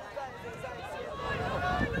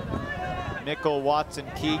 Mickle, Watson,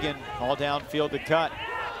 Keegan all downfield to cut.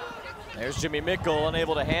 There's Jimmy Mickle,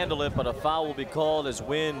 unable to handle it, but a foul will be called as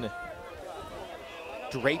Wynn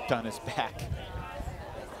draped on his back.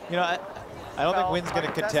 You know, I don't think Wynn's going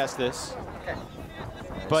to contest this.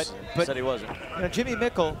 But said he wasn't. You know, Jimmy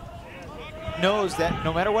Mickle knows that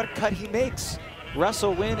no matter what cut he makes,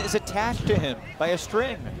 Russell Wynn is attached to him by a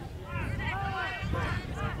string.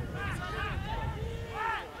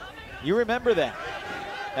 You remember that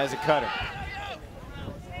as a cutter.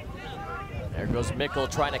 There goes Mickle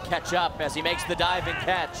trying to catch up as he makes the diving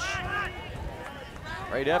catch.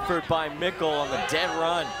 Great effort by Mickle on the dead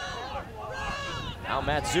run. Now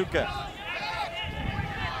Matsuka.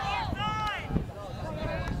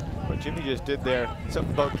 What Jimmy just did there,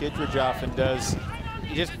 something Bo Kittredge often does,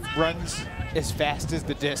 he just runs as fast as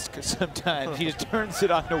the disc sometimes. He just turns it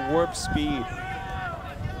on to warp speed.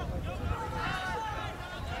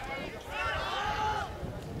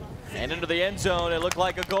 And into the end zone, it looked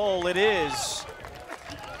like a goal. It is.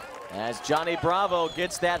 As Johnny Bravo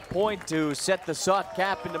gets that point to set the soft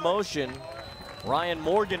cap into motion. Ryan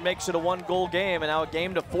Morgan makes it a 1-goal game, and now a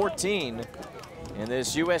game to 14 in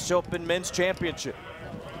this U.S. Open Men's Championship.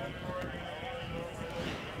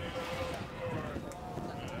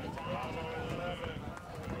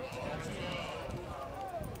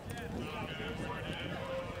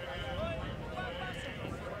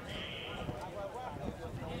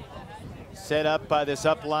 Set up by this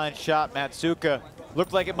upline shot. Matsuka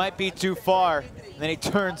looked like it might be too far, and then he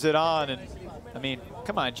turns it on. And I mean,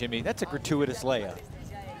 come on, Jimmy, that's a gratuitous layup.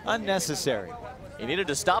 Unnecessary. He needed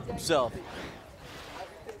to stop himself.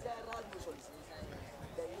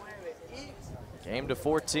 Game to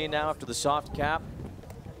 14 now after the soft cap.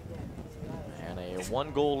 And a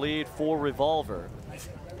 1-goal lead for Revolver.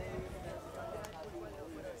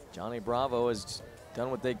 Johnny Bravo has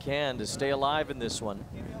done what they can to stay alive in this one.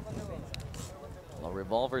 Well,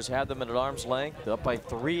 Revolver's had them at arm's length, up by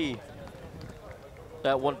 3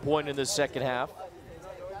 at one point in the second half.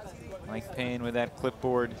 Mike Payne with that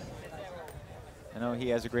clipboard. I know he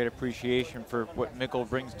has a great appreciation for what Mickle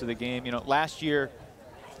brings to the game. You know, last year,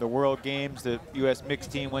 the World Games, the U.S.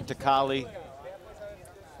 mixed team went to Cali.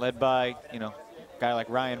 led by, you know, a guy like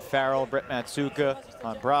Ryan Farrell, Brett Matsuka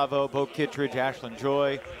on Bravo, Bo Kittredge, Ashlyn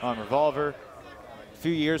Joy on Revolver. A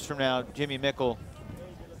few years from now, Jimmy Mickle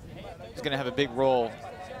is going to have a big role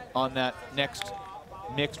on that next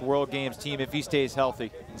mixed World Games team if he stays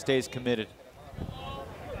healthy and stays committed.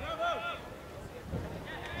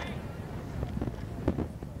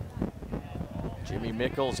 Jimmy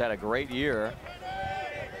Mickle's had a great year.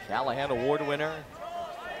 Callahan Award winner.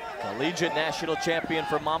 Collegiate national champion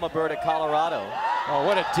for Mama Bird at Colorado. Oh,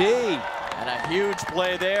 what a D. And a huge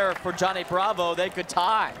play there for Johnny Bravo. They could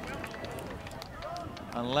tie.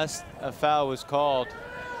 Unless a foul was called.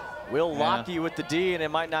 Will Lockey with the D, and it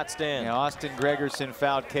might not stand. Yeah, Austin Gregerson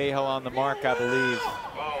fouled Cahill on the mark, I believe.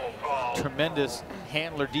 Tremendous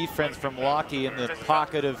handler defense from Lockey in the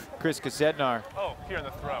pocket of Chris Kosednar. Oh, here in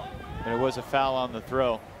the throw. But it was a foul on the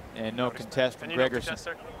throw, and no contest from Gregerson.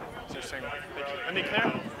 So you're saying, thank you. Andy,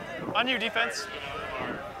 clear. On you, defense.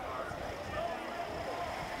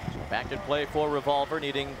 Back in play for Revolver,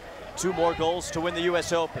 needing 2 more goals to win the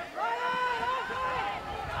U.S. Open.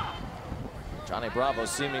 Johnny Bravo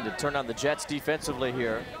seeming to turn on the Jets defensively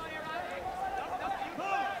here.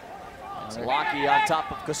 It's Lockey on top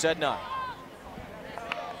of Kosednar.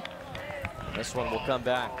 This one will come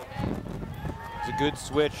back. It's a good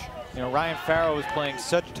switch. You know, Ryan Farrell was playing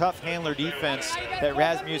such tough handler defense that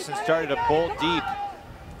Rasmussen started to bolt deep.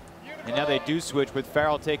 And now they do switch with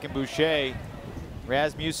Farrell taking Boucher.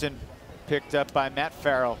 Rasmussen picked up by Matt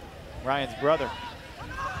Farrell, Ryan's brother.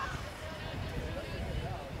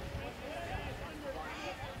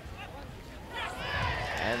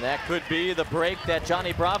 And that could be the break that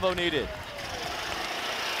Johnny Bravo needed.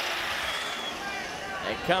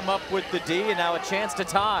 They come up with the D, and now a chance to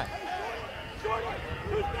tie.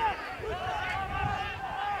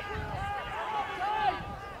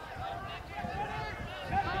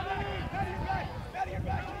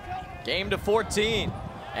 Game to 14,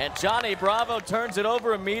 and Johnny Bravo turns it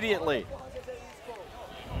over immediately.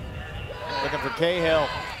 Looking for Cahill.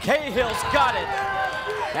 Cahill's got it,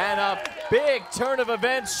 and a big turn of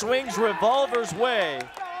events swings Revolver's way.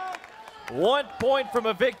 1 point from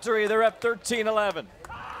a victory. They're up 13-11.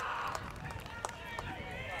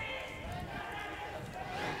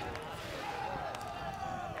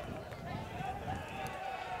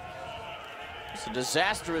 It's a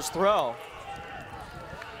disastrous throw.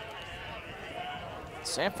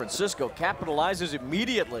 San Francisco capitalizes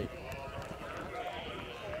immediately.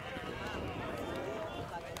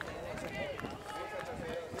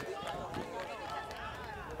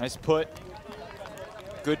 Nice put.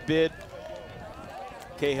 Good bid.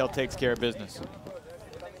 Cahill takes care of business.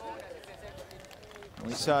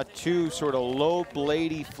 We saw 2 sort of low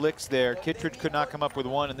bladey flicks there. Kittredge could not come up with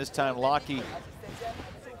one, and this time Lockey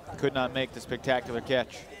could not make the spectacular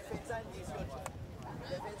catch.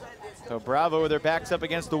 So Bravo with their backs up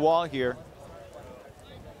against the wall here.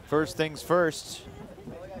 First things first,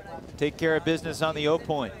 take care of business on the O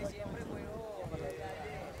point.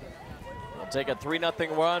 We'll take a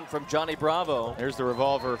 3-0 run from Johnny Bravo. There's the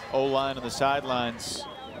Revolver O-line on the sidelines.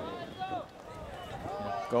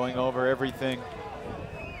 Going over everything.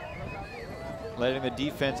 Letting the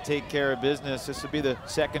defense take care of business. This will be the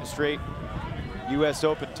 2nd straight U.S.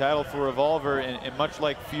 Open title for Revolver, and much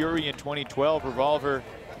like Fury in 2012, Revolver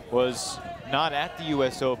was not at the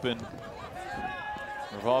U.S. Open.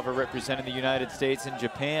 Revolver representing the United States and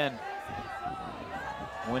Japan,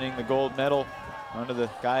 winning the gold medal under the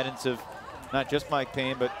guidance of not just Mike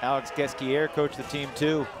Payne, but Alex Guesquier coached the team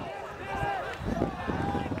too.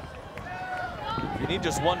 You need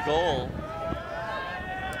just 1 goal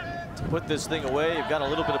to put this thing away. You've got a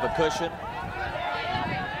little bit of a cushion.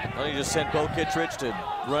 Well, you just send Bo Kittredge to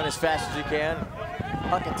run as fast as you can,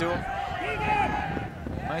 huck it to him.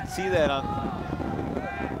 Might see that on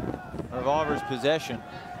Revolver's possession.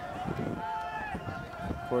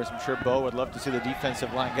 Of course, I'm sure Bo would love to see the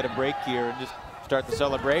defensive line get a break here and just start the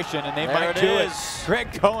celebration, and they might do it.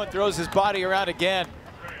 Greg Cohen throws his body around again.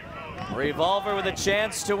 Revolver with a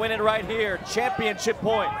chance to win it right here. Championship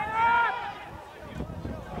point.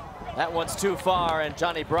 That one's too far, and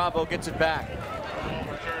Johnny Bravo gets it back.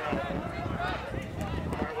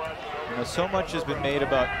 You know, so much has been made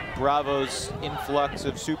about Bravo's influx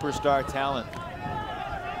of superstar talent.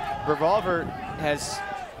 Revolver has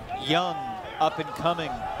young,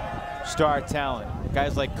 up-and-coming star talent.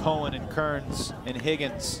 Guys like Cohen and Kearns and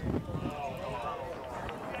Higgins.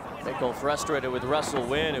 Mickle frustrated with Russell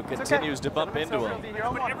Wynn, who continues to bump into him.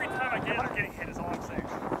 But every time I get it, I'm getting hit is all I'm saying.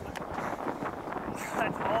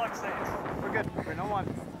 That's all I'm saying. We're good. We're no one.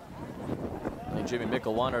 I think Jimmy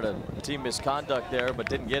Mickle wanted a team misconduct there, but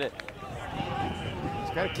didn't get it.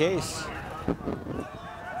 He's got a case.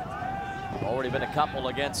 Already been a couple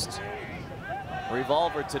against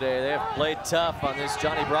Revolver today. They have played tough on this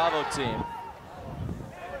Johnny Bravo team.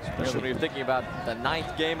 Especially when you're thinking about the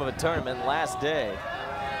 9th game of a tournament, last day.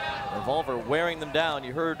 Revolver wearing them down.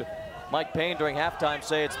 You heard Mike Payne during halftime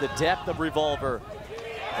say it's the depth of Revolver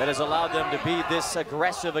that has allowed them to be this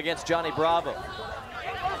aggressive against Johnny Bravo.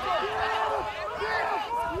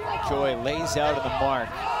 Joy lays out of the mark.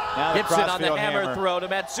 Now Gibson on the hammer throw to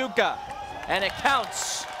Matsuka, and it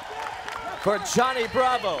counts for Johnny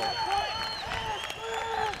Bravo.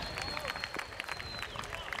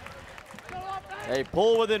 They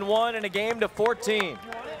pull within 1 in a game to 14.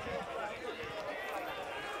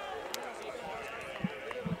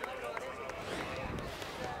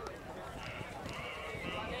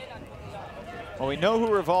 Well, we know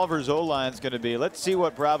who Revolver's O-line is going to be. Let's see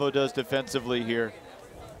what Bravo does defensively here.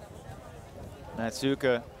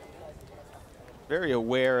 Matsuka, very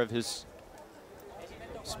aware of his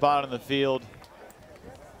spot on the field.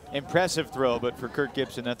 Impressive throw, but for Kirk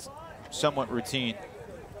Gibson, that's somewhat routine.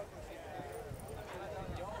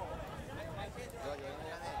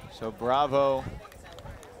 So Bravo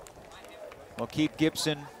will keep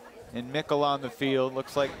Gibson and Mickle on the field.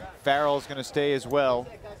 Looks like Farrell's going to stay as well.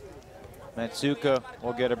 Matsuka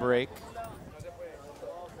will get a break.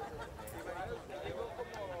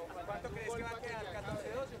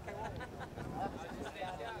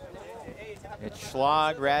 It's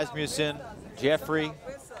Schlag, Rasmussen, Jeffrey,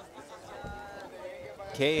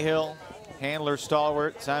 Cahill, handler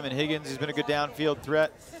stalwart, Simon Higgins has been a good downfield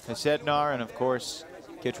threat, Sednar, and of course,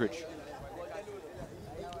 Kittredge.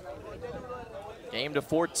 Game to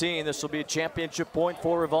 14. This will be a championship point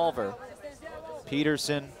for Revolver.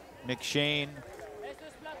 Peterson, McShane,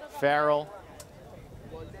 Farrell,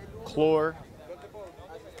 Clore,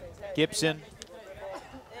 Gibson,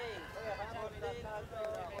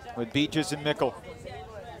 with Beaches and Mickle.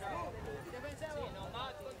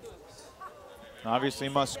 Obviously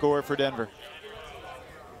must score for Denver.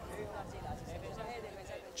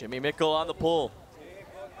 Jimmy Mickle on the pull.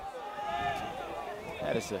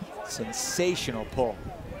 That is a sensational pull.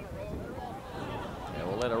 Yeah,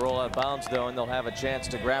 we'll let it roll out of bounds though, and they'll have a chance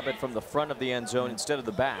to grab it from the front of the end zone instead of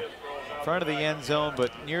the back. Front of the end zone,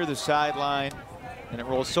 but near the sideline, and it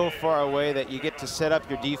rolls so far away that you get to set up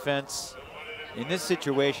your defense. In this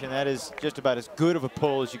situation, that is just about as good of a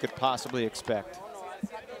pull as you could possibly expect.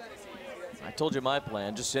 I told you my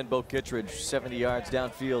plan. Just send Bo Kittredge 70 yards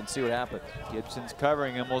downfield and see what happens. Gibson's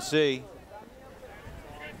covering him. We'll see.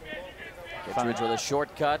 Kittredge with a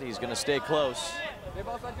shortcut. He's going to stay close.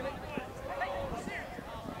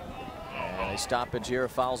 And a stoppage here. A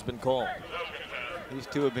foul's been called. These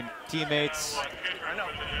two have been teammates.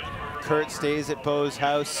 Kurt stays at Bo's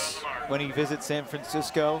house when he visits San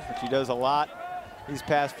Francisco, which he does a lot these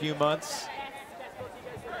past few months.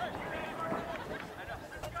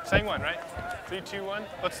 Same one, right? 3, 2, 1.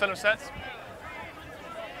 Let's set them sets.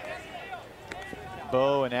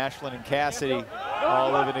 Bo and Ashlyn and Cassidy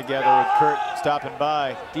all living together with Kurt stopping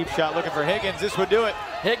by. Deep shot looking for Higgins. This would do it.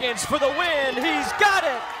 Higgins for the win. He's got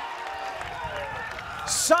it.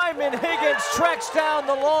 Simon Higgins tracks down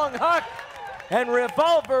the long huck, and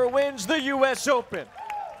Revolver wins the U.S. Open.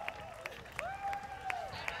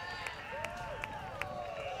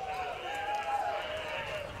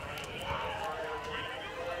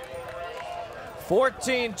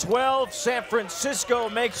 (14-12), San Francisco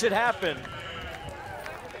makes it happen.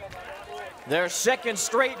 Their second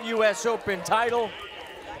straight U.S. Open title.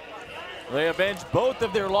 They avenged both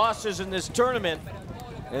of their losses in this tournament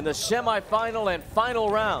in the semifinal and final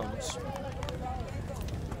rounds.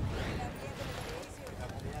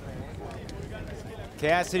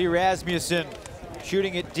 Cassidy Rasmussen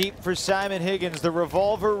shooting it deep for Simon Higgins, the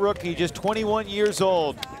Revolver rookie, just 21 years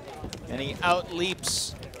old. And he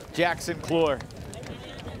outleaps Jackson Clore.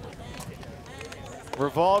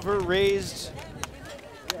 Revolver raised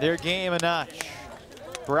their game a notch.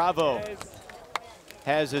 Bravo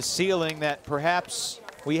has a ceiling that perhaps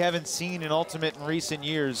we haven't seen in Ultimate in recent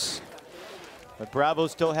years. But Bravo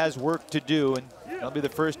still has work to do, and I'll be the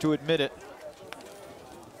first to admit it.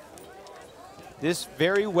 This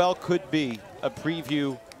very well could be a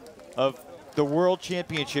preview of the World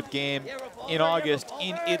Championship game in August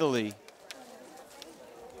in Italy.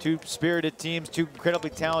 Two spirited teams, two incredibly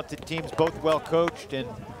talented teams, both well coached, and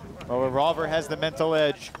Revolver has the mental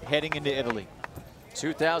edge heading into Italy.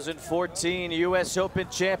 2014 U.S. Open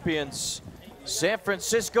champions, San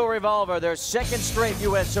Francisco Revolver, their second straight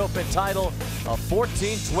U.S. Open title, a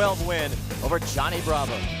 14-12 win over Johnny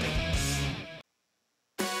Bravo.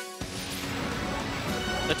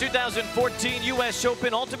 The 2014 U.S.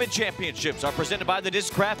 Open Ultimate Championships are presented by the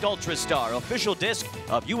Discraft Ultrastar, official disc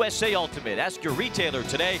of USA Ultimate. Ask your retailer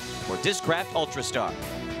today for Discraft Ultrastar.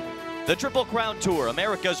 The Triple Crown Tour,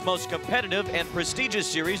 America's most competitive and prestigious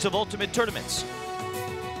series of ultimate tournaments.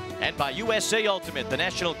 And by USA Ultimate, the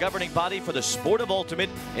national governing body for the sport of ultimate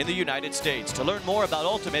in the United States. To learn more about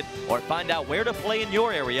Ultimate or find out where to play in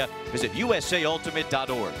your area, visit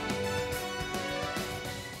usaultimate.org.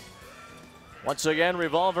 Once again,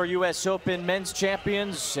 Revolver U.S. Open men's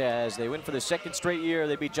champions as they win for the second straight year.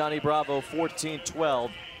 They beat Johnny Bravo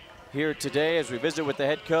 14-12 here today as we visit with the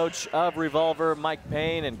head coach of Revolver, Mike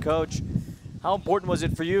Payne. And Coach, how important was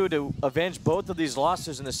it for you to avenge both of these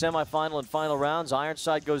losses in the semifinal and final rounds?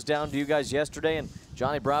 Ironside goes down to you guys yesterday and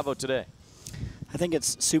Johnny Bravo today. I think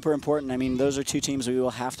it's super important. I mean, those are two teams we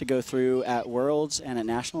will have to go through at Worlds and at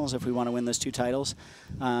Nationals if we want to win those two titles.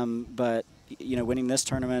 But you know, winning this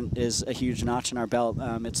tournament is a huge notch in our belt.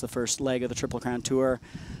 It's the first leg of the Triple Crown Tour,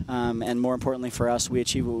 and more importantly for us, we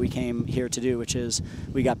achieved what we came here to do, which is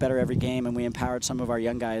we got better every game and we empowered some of our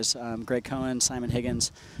young guys. Greg Cohen, Simon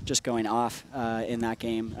Higgins, just going off in that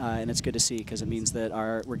game, and it's good to see because it means that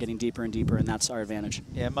we're getting deeper and deeper, and that's our advantage.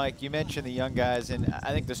 Yeah, Mike, you mentioned the young guys, and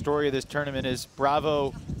I think the story of this tournament is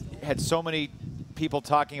Bravo had so many people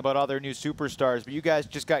talking about all their new superstars, but you guys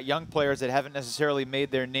just got young players that haven't necessarily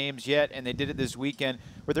made their names yet, and they did it this weekend.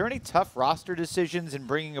 Were there any tough roster decisions in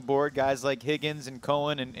bringing aboard guys like Higgins and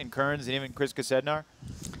Cohen and Kearns and even Chris Kasednar?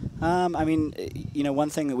 I mean, you know,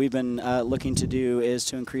 one thing that we've been looking to do is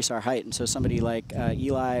to increase our height, and so somebody like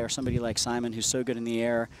Eli or somebody like Simon, who's so good in the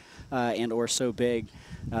air and or so big,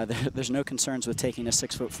 there's no concerns with taking a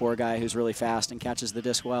 6'4" guy who's really fast and catches the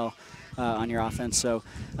disc well on your offense. So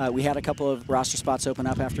we had a couple of roster spots open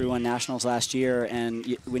up after we won Nationals last year, and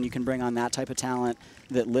when you can bring on that type of talent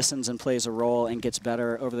that listens and plays a role and gets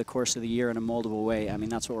better over the course of the year in a moldable way, I mean,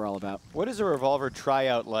 that's what we're all about. What is a Revolver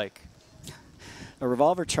tryout like? A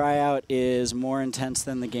Revolver tryout is more intense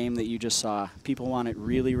than the game that you just saw. People want it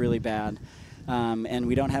really, really bad. And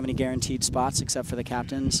we don't have any guaranteed spots except for the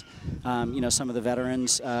captains. You know, some of the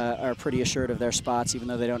veterans are pretty assured of their spots, even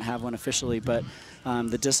though they don't have one officially. But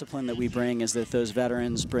the discipline that we bring is that those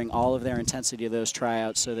veterans bring all of their intensity to those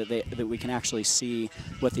tryouts so that we can actually see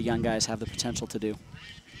what the young guys have the potential to do.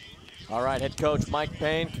 All right, head coach Mike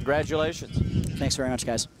Payne, congratulations. Thanks very much,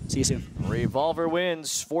 guys. See you soon. Revolver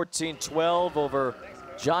wins 14-12 over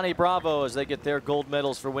Johnny Bravo as they get their gold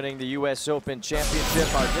medals for winning the U.S. Open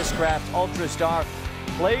Championship. Our Discraft Ultrastar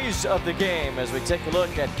plays of the game as we take a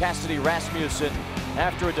look at Cassidy Rasmussen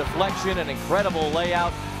after a deflection, an incredible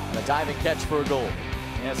layout, and a diving catch for a goal.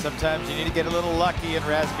 Yeah, sometimes you need to get a little lucky, and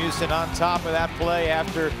Rasmussen on top of that play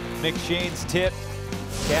after McShane's tip.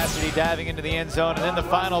 Cassidy diving into the end zone, and then the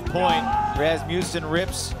final point, Rasmussen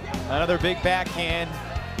rips another big backhand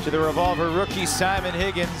to the Revolver rookie Simon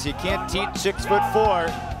Higgins. You can't teach 6'4",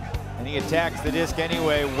 and he attacks the disc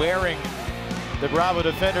anyway, wearing the Bravo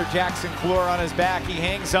defender Jackson Clore on his back. He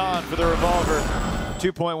hangs on for the Revolver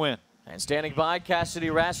 2-point win. And standing by, Cassidy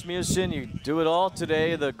Rasmussen, you do it all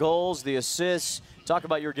today, the goals, the assists. Talk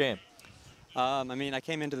about your game. I mean, I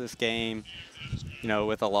came into this game, you know,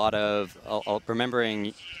 with a lot of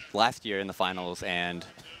remembering last year in the finals and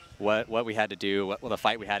what we had to do, the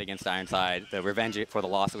fight we had against Ironside, the revenge for the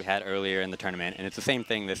loss that we had earlier in the tournament. And it's the same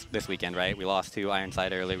thing this weekend, right? We lost to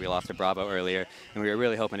Ironside earlier, we lost to Bravo earlier, and we were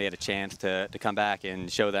really hoping to get a chance to come back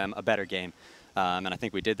and show them a better game. And I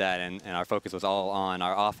think we did that, and our focus was all on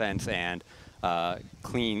our offense and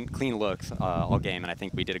clean looks all game, and I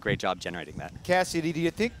think we did a great job generating that. Cassidy, do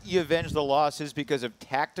you think you avenged the losses because of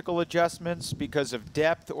tactical adjustments, because of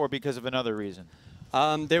depth, or because of another reason?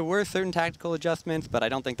 There were certain tactical adjustments, but I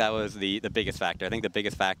don't think that was the biggest factor. I think the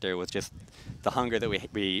biggest factor was just the hunger that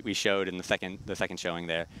we showed in the second showing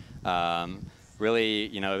there. Really,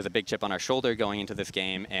 you know, it was a big chip on our shoulder going into this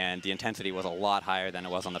game, and the intensity was a lot higher than it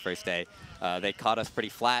was on the first day. They caught us pretty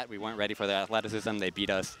flat. We weren't ready for their athleticism. They beat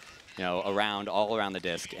us, you know, all around the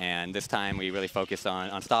disc. And this time we really focused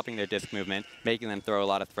on stopping their disc movement, making them throw a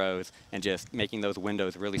lot of throws, and just making those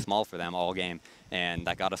windows really small for them all game. And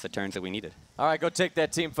that got us the turns that we needed. All right, go take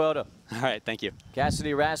that team photo. All right, thank you.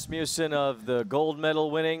 Cassidy Rasmussen of the gold medal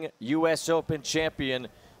winning U.S. Open champion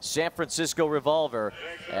San Francisco Revolver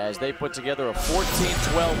as they put together a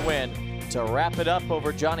 14-12 win to wrap it up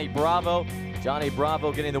over Johnny Bravo. Johnny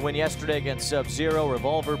Bravo getting the win yesterday against Sub-Zero.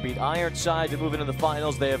 Revolver beat Ironside to move into the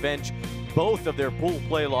finals. They avenge both of their pool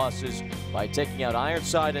play losses by taking out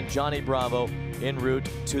Ironside and Johnny Bravo en route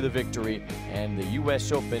to the victory and the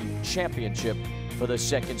U.S. Open Championship for the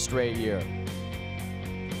second straight year.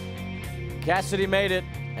 Cassidy made it,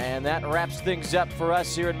 And that wraps things up for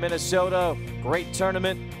us here in Minnesota. Great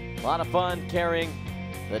tournament, a lot of fun carrying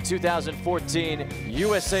the 2014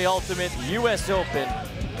 USA Ultimate US Open.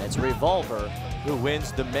 It's Revolver who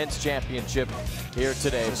wins the men's championship here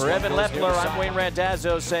today. For Evan Leffler, I'm Wayne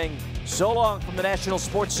Randazzo saying so long from the National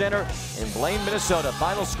Sports Center in Blaine, Minnesota.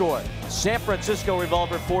 Final score, San Francisco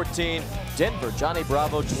Revolver 14, Denver Johnny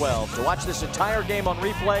Bravo 12. To watch this entire game on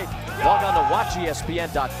replay, log on to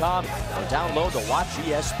watchespn.com or download the Watch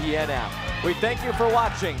ESPN app. We thank you for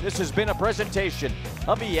watching. This has been a presentation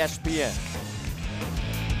of ESPN.